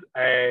England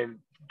and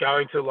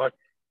going to like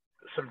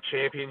some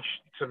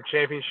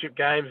championship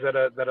games that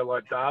are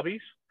like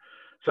derbies.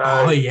 So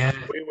I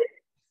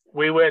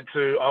went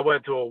to a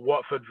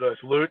Watford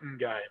versus Luton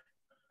game,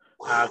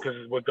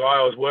 because the guy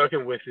I was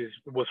working with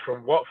was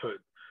from Watford.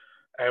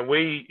 And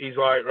he's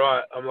like,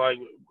 right, I'm like,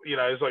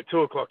 it's like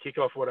 2 o'clock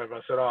kickoff or whatever.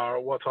 I said, oh,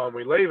 what time are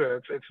we leaving?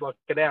 It's like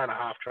an hour and a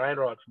half train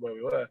ride from where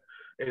we were.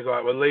 He's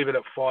like, we're leaving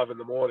at 5 a.m.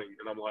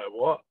 And I'm like,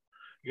 what?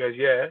 He goes,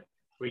 yeah,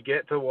 we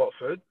get to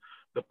Watford,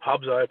 the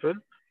pub's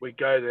open, we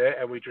go there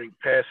and we drink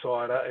pear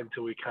cider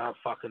until we can't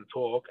fucking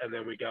talk, and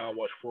then we go and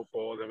watch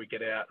football, and then we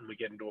get out and we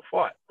get into a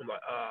fight. I'm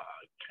like,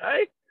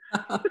 okay.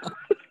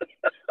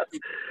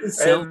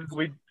 And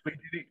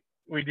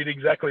we did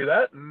exactly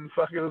that, and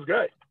fucking it was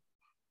great.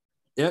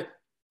 Yep.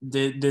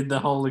 Did the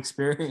whole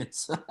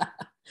experience.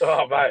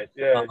 Oh, mate,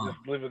 yeah,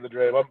 just living the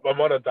dream.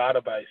 I'm on a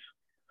database.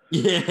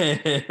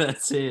 Yeah,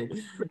 that's it.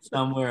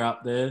 Somewhere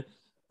up there.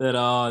 That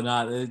I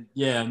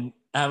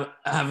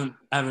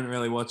haven't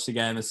really watched a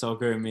game of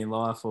soccer in my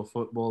life, or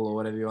football, or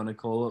whatever you want to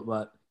call it.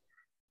 But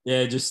yeah,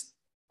 they're just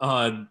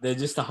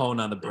a whole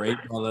nother breed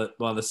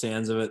by the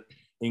sounds of it.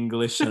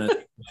 English and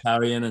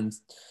Italian and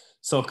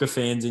soccer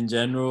fans in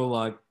general.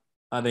 Like,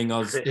 I think I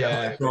was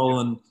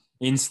scrolling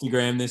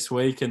Instagram this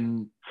week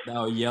and they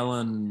were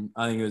yelling,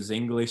 I think it was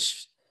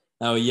English,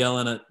 they were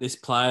yelling at this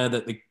player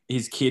that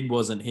his kid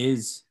wasn't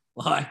his.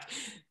 Like,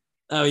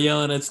 they were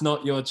yelling, it's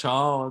not your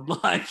child.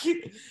 Like,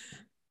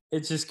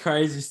 it's just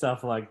crazy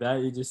stuff like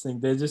that. You just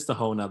think they're just a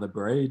whole nother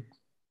breed.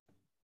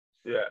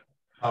 Yeah.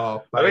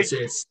 Oh, but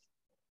it's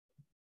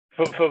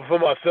for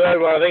my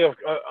third one, I think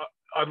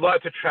I'd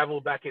like to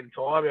travel back in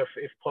time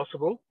if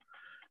possible.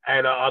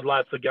 And I'd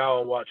like to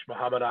go and watch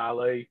Muhammad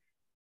Ali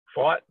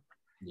fight.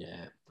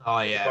 Yeah. Oh,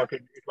 yeah.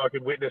 If I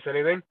could witness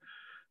anything.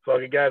 So I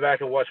could go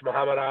back and watch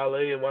Muhammad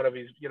Ali in one of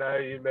his,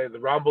 the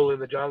Rumble in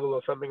the Jungle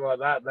or something like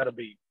that. That'd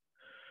be...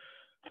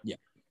 Yeah.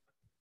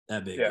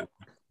 That'd be good.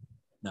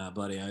 No,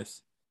 bloody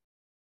oath.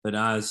 But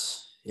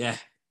that's what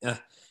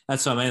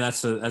I mean.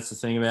 That's the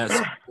thing about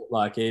sport.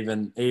 Like,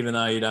 even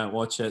though you don't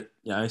watch it,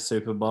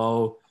 Super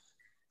Bowl,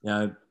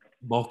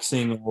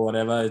 boxing or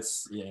whatever,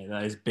 it's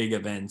those big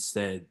events.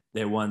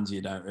 They're ones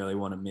you don't really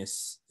want to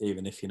miss,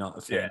 even if you're not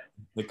a fan of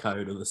the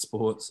code of the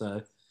sport.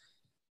 So,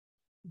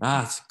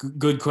 it's a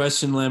good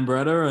question,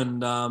 Lambretta,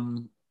 and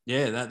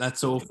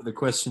that's all for the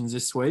questions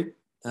this week.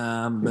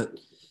 But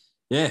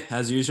yeah,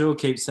 as usual,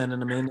 keep sending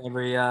them in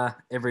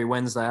every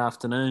Wednesday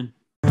afternoon.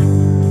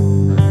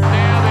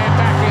 Now they're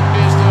back in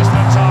business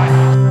for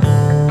time.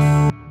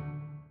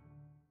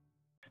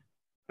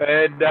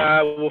 And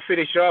we'll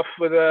finish off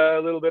with a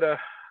little bit of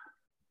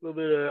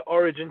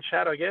origin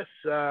chat, I guess.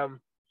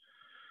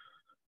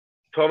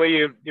 Tommy,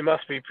 you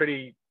must be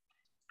pretty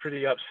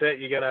upset.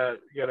 You're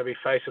gonna be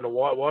facing a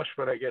whitewash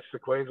when it gets to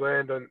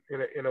Queensland and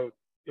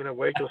in a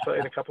week or so,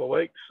 in a couple of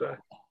weeks. So.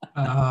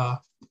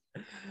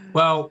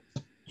 Well,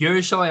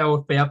 usually I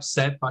would be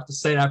upset, but to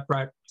see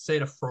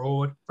the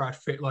fraud Brad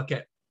Fittler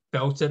get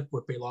belted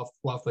would be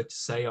lovely to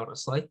see,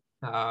 honestly.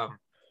 Oh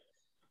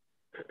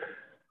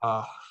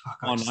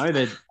no,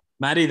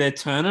 they're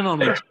turning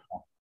on each other.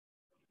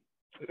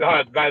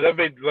 Oh, mate, they've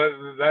been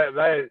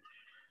they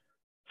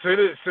soon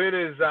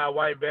as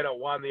Wayne Bennett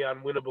won the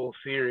unwinnable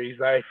series,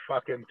 they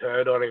fucking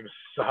turned on him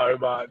so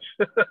much.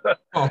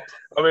 I'm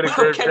in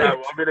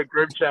a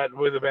group chat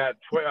with about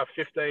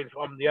 15.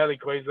 I'm the only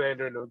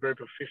Queenslander in a group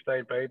of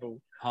 15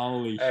 people.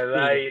 Holy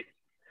shit!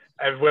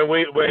 And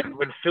when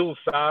Phil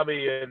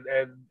Sami and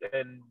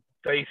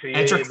DCE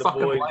Andrew and the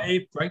boys,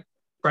 Lee,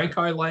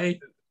 Branko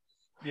Lee,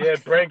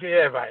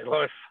 Branko, mate,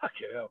 like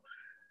fucking hell.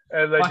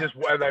 And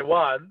they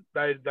won.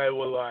 They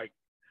were like,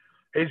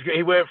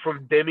 he went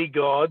from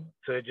demigod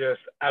to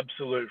just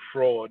absolute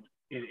fraud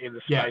in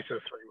the space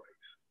of 3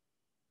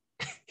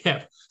 weeks.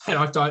 Yeah, and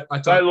I don't.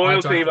 No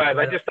loyalty, mate.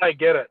 They just don't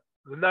get it.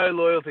 No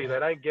loyalty. They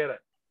don't get it.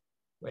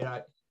 We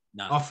don't.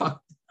 No. Oh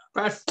fuck,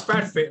 Brad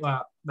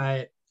Fittler,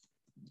 mate,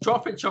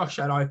 dropping Josh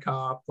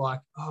Adokar,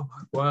 like, oh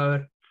my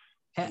word,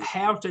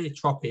 how do you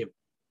drop him?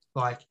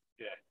 Like,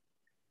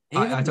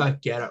 I don't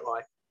get it.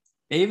 Like,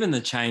 even the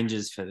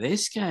changes for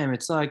this game,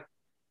 it's like,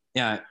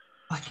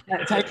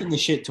 taking the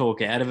shit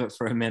talk out of it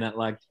for a minute.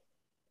 Like,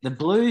 the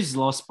Blues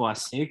lost by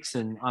 6,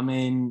 and I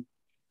mean,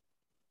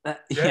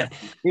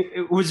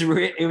 it was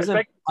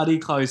a bloody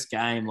close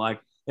game.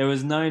 Like, there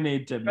was no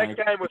need to make.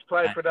 That game was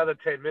played for another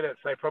 10 minutes.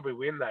 They probably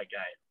win that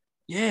game.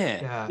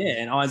 Yeah.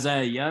 And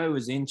Isaiah Yeo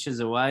was inches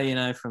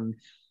away,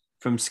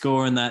 from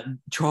scoring that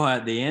try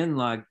at the end.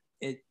 Like,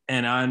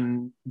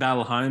 and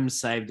Bell Holmes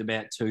saved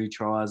about 2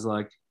 tries.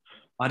 Like,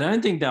 I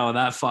don't think they were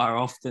that far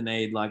off to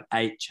need like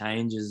 8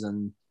 changes,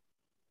 and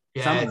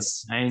some of the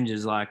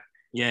changes, like,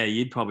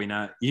 you'd probably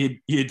know,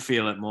 you'd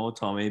feel it more,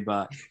 Tommy.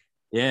 But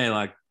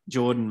like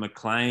Jordan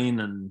McLean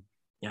and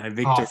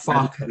Victor. Oh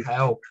fucking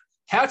hell!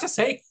 How does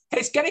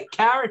he's getting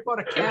carried by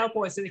the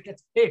Cowboys and he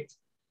gets picked?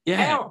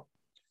 Yeah, how?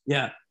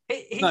 Yeah.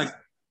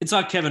 It's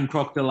like Kevin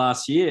Proctor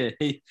last year.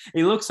 He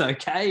looks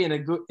okay in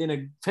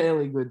a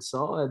fairly good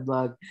side.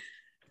 Like,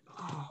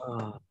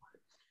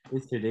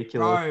 it's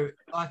ridiculous,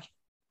 bro.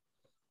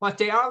 Like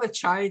the other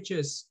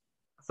changes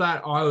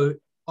that I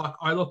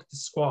look at the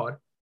squad.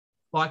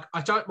 Like,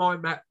 I don't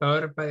mind Matt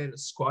Burton being in the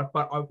squad,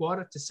 but I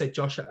wanted to see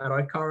Josh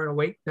Adokar in a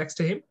week next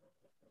to him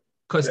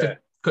because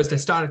because they're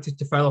starting to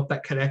develop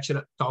that connection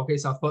at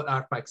doggies. I thought that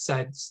would make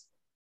sense.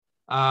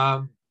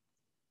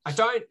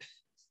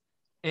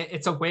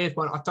 It's a weird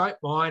one. I don't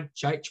mind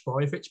Jake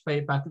Trbojevic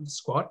being back in the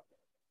squad.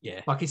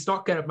 Yeah. Like, he's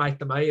not going to make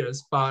the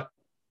meters, but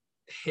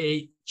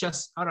he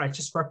just, I don't know,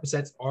 just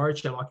represents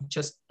Origin. Like, he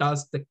just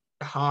does the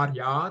hard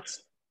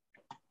yards.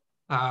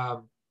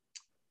 But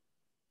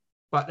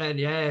then,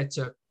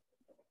 to,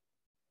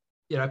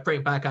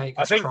 bring back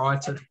Angus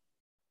Crichton.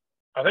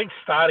 I think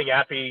starting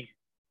Appy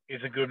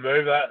is a good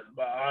move,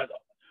 but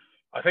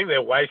I think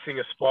they're wasting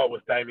a spot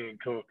with Damien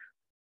Cook.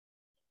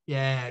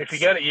 Yeah. If you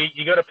got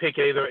to pick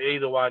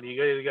either one.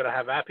 You either got to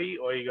have Appy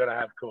or you got to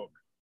have Cook.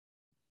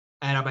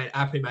 And I mean,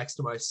 Appy makes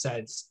the most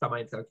sense. I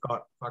mean, they've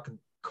got fucking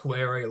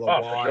Cleary,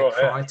 Lawai, sure,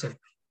 Crichton.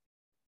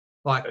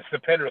 Like, it's the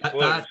Penrith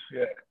Blues.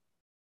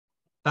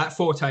 That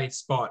 14th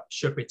spot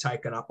should be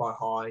taken up by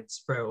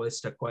Hines.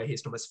 Realistically,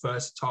 he's the most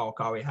versatile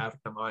guy we have at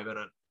the moment.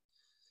 And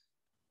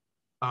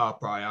I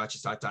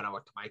don't know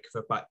what to make of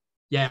it. But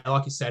yeah,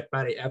 like you said,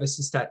 Matty, ever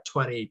since that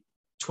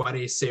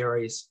 2020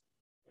 series,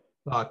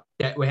 like,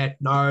 that, we had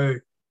no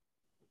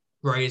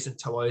reason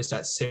to lose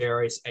that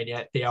series, and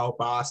yet the old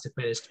bastard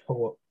managed to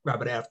pull a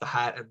rabbit out of the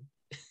hat and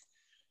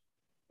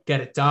get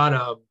it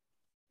done.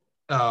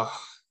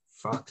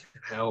 Fucking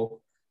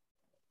hell.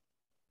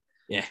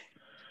 Yeah.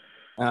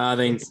 I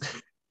think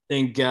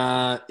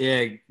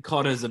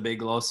Cotter's a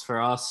big loss for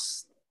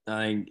us.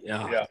 I think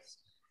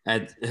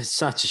it's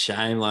such a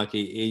shame. Like,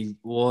 he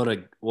what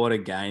a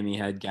game he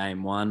had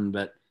game one,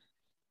 but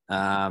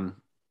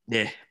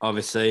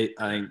obviously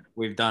I think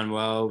we've done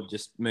well.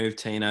 Just move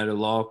Tino to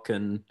lock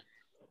and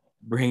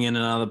bring in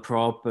another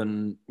prop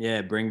and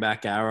bring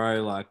back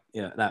Arrow. Like,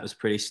 that was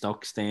pretty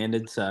stock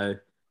standard. So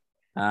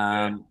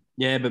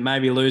but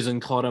maybe losing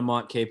Cotter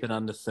might keep it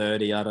under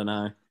 30. I don't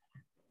know.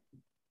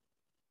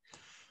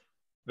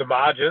 The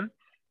margin?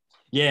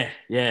 Yeah,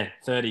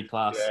 30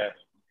 plus. Yeah.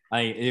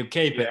 I think he'll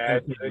keep it.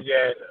 I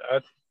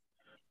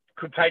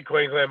could take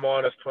Queensland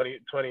minus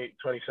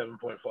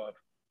 27.5.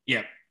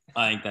 Yeah,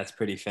 I think that's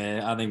pretty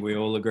fair. I think we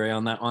all agree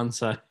on that one.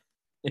 So,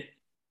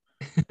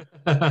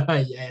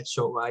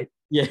 sure, mate.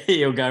 Yeah,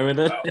 he'll go with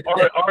it.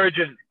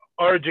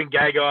 Origin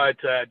gay guy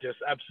to just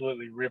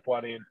absolutely rip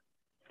one in.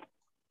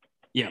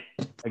 Yeah,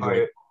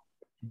 agree.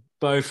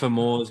 Beau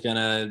Fermor is going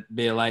to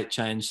be a late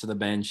change to the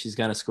bench. He's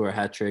going to score a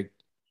hat-trick,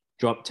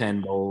 drop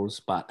 10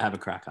 balls, but have a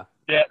cracker.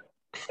 Yeah,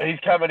 he's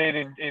coming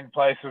in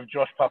place of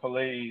Josh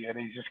Papali'i, and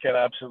he's just going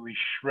to absolutely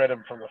shred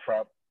him from the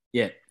front.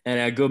 Yeah, and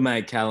our good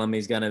mate Callum,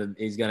 he's gonna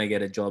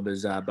get a job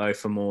as Beau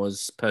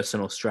Fermor's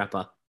personal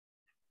strapper.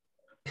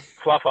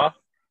 Fluffer.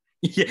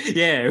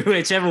 Yeah,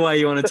 whichever way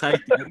you want to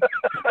take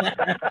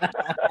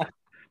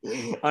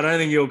it. I don't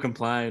think you'll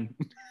complain.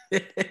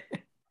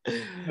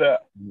 No.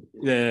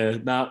 Yeah,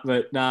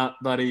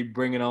 buddy,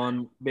 bring it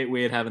on. Bit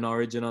weird having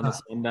Origin on a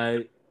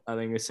Sunday. I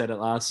think we said it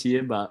last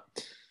year, but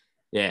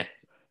I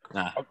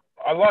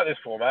like this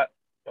format.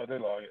 I do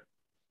like it.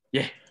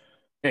 Yeah.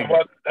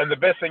 And the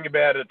best thing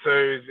about it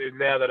too is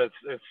now that it's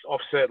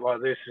offset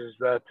like this is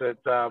that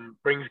it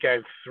brings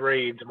game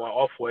 3 into my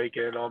off week,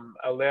 and I'm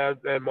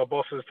allowed, and my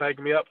boss has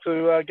taken me up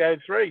to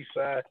game 3.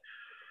 So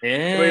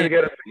I'm either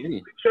going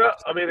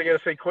to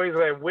see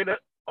Queensland win it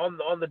on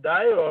the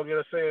day, or I'm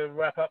going to see him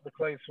wrap up the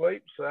clean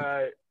sweep.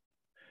 So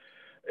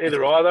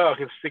either I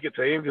can stick it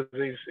to him because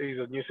he's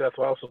a New South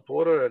Wales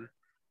supporter, and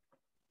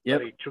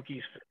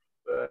Chookies.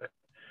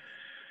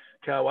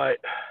 Can't wait.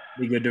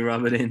 Be good to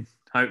rub it in.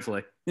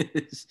 Hopefully. I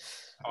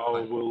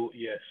will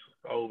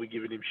be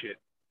giving him shit.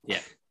 Yeah,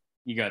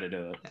 you got to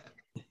do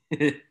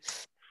it.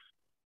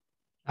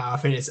 I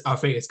think it's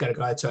going to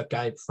go to a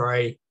game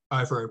 3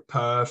 over in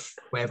Perth.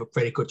 We have a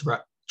pretty good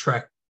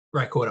track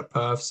record at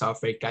Perth, so I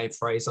think game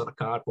 3 is on the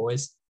card,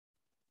 boys.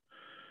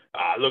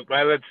 Look,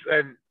 mate,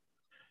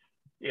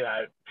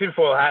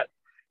 tinfoil hat.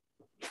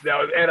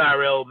 Now,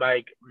 NRL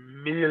make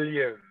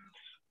millions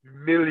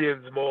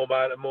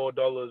more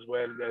dollars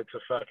when it's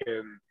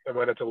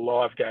a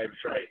live game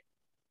 3.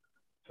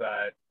 So,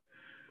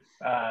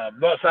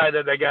 not saying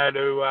that they're going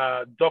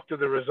to doctor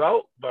the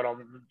result, but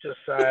I'm just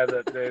saying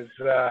that there's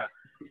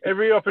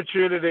every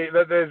opportunity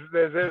that there's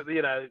they're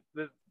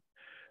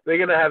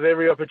going to have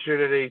every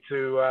opportunity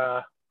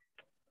to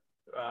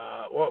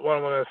what am I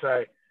going to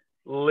say?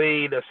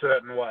 Lean a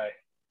certain way.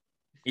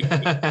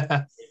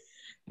 That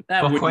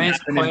wouldn't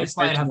happen in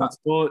professional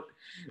sport.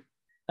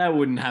 That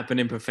wouldn't happen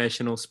in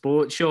professional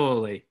sport,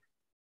 surely.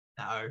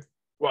 No.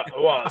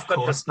 Well, of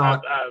course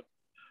not.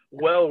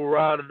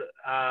 Well-run,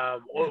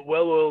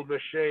 well-oiled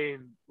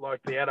machine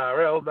like the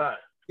NRL, no.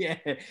 Yeah,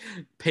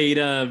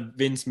 Peter,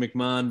 Vince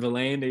McMahon,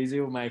 Volandis,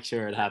 he'll make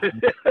sure it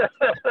happens.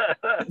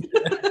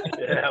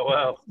 Yeah,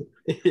 well,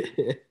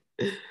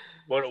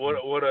 what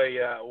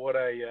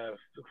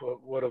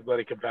a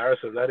bloody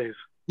comparison that is.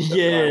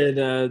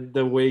 Yeah,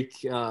 the week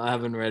I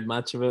haven't read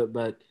much of it,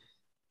 but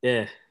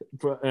it's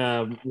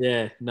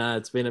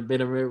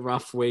been a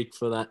rough week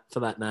for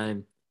that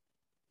name.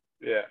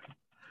 Yeah.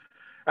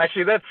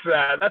 Actually, that's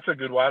a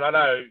good one. I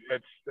know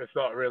it's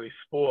not really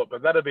sport,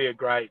 but that'd be a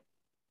great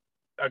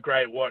a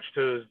great watch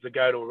too is to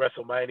go to a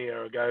WrestleMania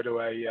or go to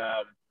a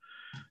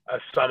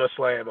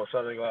SummerSlam or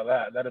something like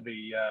that. That'd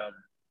be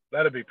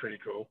pretty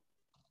cool.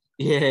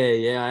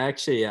 Yeah. I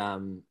actually,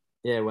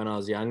 when I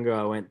was younger,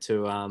 I went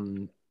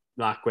to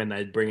like when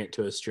they'd bring it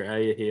to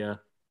Australia here.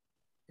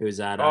 It was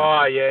at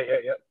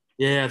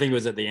yeah, I think it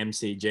was at the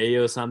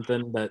MCG or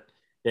something. But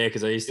yeah,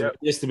 because I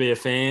used to be a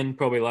fan,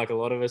 probably like a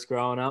lot of us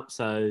growing up.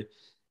 So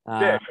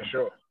yeah, for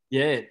sure.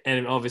 Yeah,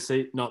 and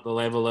obviously not the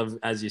level of,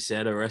 as you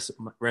said, a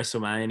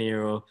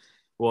WrestleMania or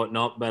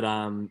whatnot, but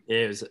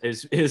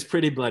it was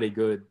pretty bloody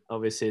good.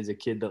 Obviously, as a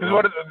kid, did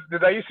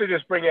they used to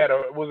just bring out?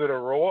 Was it a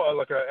Raw,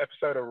 like an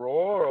episode of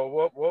Raw, or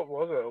what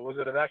was it? Was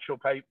it an actual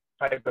pay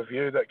per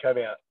view that came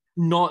out?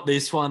 Not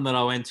this one that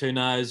I went to.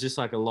 No, it was just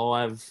like a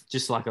live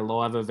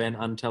event,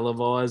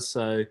 untelevised.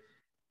 So,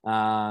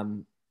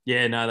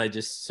 they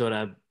just sort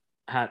of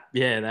had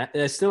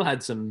they still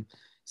had some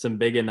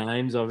bigger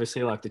names,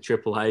 obviously, like the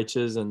Triple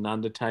H's and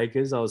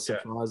Undertakers. I was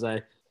surprised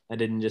they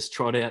didn't just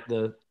trot out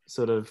the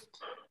sort of,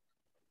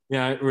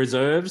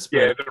 reserves.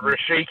 But, the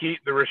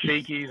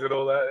Rishikis and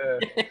all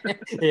that.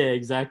 Yeah,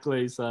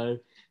 exactly. So,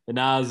 and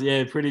I was,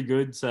 pretty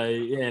good. So,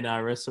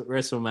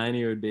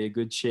 WrestleMania would be a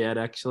good shout,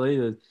 actually.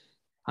 The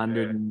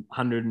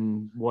 100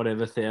 and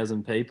whatever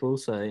thousand people,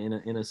 so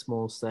in a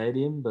small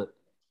stadium. But,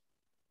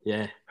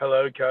 yeah.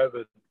 Hello,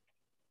 COVID.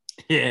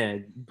 Yeah,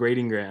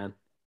 breeding ground.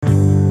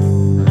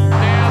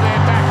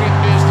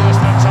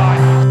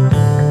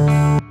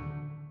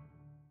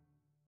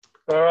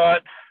 All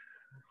right.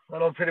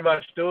 That'll pretty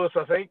much do us,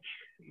 I think.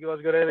 You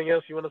guys got anything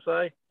else you want to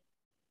say?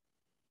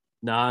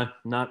 No,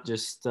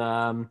 just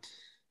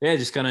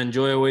just going to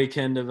enjoy a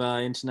weekend of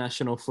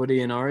international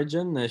footy in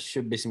Origin. There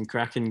should be some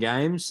cracking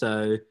games.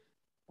 So,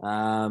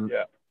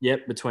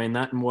 between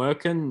that and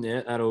working,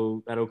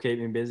 that'll keep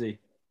me busy.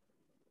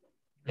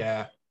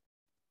 Yeah.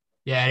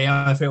 Yeah, the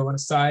only thing I want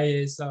to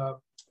say is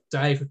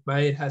David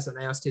Mead has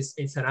announced his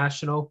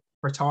international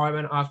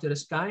retirement after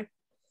this game.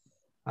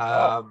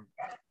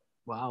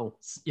 Wow.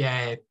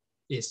 Yeah,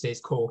 he's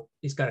going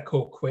to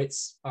call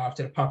quits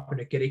after the Papua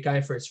New Guinea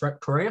game for his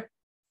rep career.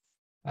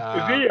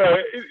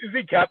 Is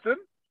he captain?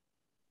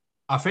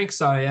 I think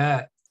so,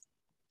 yeah.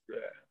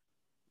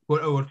 Yeah.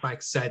 It would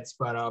make sense,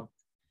 but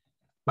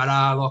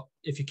look,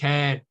 if you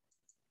can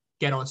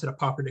get onto the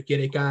Papua New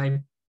Guinea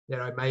game,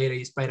 Mead,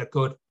 he's been a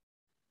good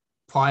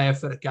player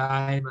for the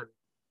game, and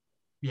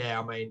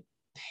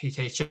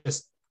he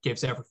just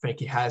gives everything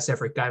he has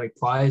every game he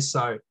plays.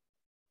 So,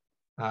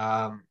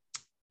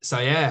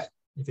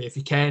 if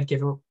you can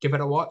give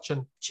it a watch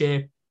and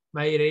cheer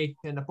Meady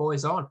and the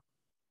boys on.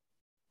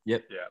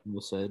 Yep. Yeah.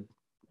 Well said.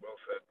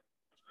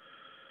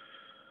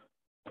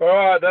 All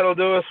right, that'll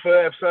do us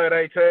for episode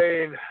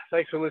 18.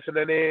 Thanks for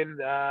listening in.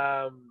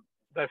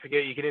 Don't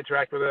forget you can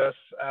interact with us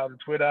on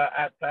Twitter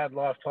at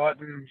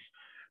BadLifeTitans.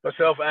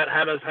 Myself at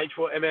Hammers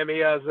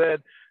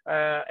H4MMERZ.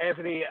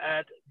 Anthony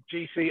at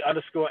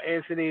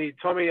GC_Anthony.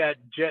 Tommy at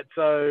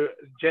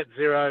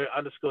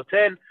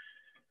Jet0_10.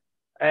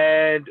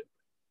 And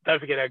don't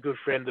forget our good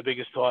friend, The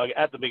Biggest Tiger,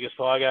 at The Biggest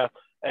Tiger,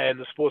 and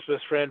the Sports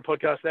Best Friend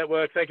Podcast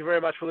Network. Thank you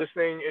very much for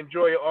listening.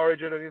 Enjoy your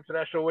Origin and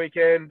International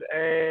weekend,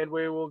 and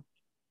we will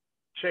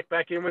check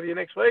back in with you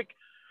next week.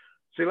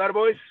 See you later,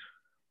 boys.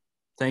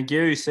 Thank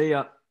you. See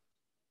ya.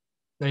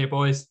 See you,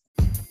 boys.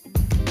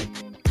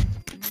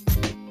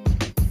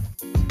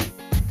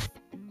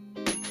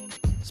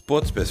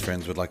 Sports Best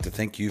Friends would like to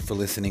thank you for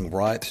listening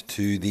right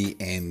to the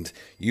end.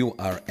 You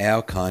are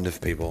our kind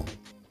of people.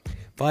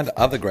 Find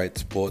other great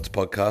sports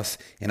podcasts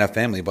in our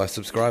family by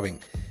subscribing.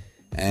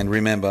 And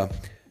remember,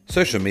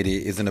 social media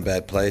isn't a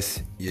bad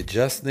place. You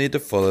just need to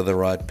follow the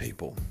right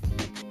people.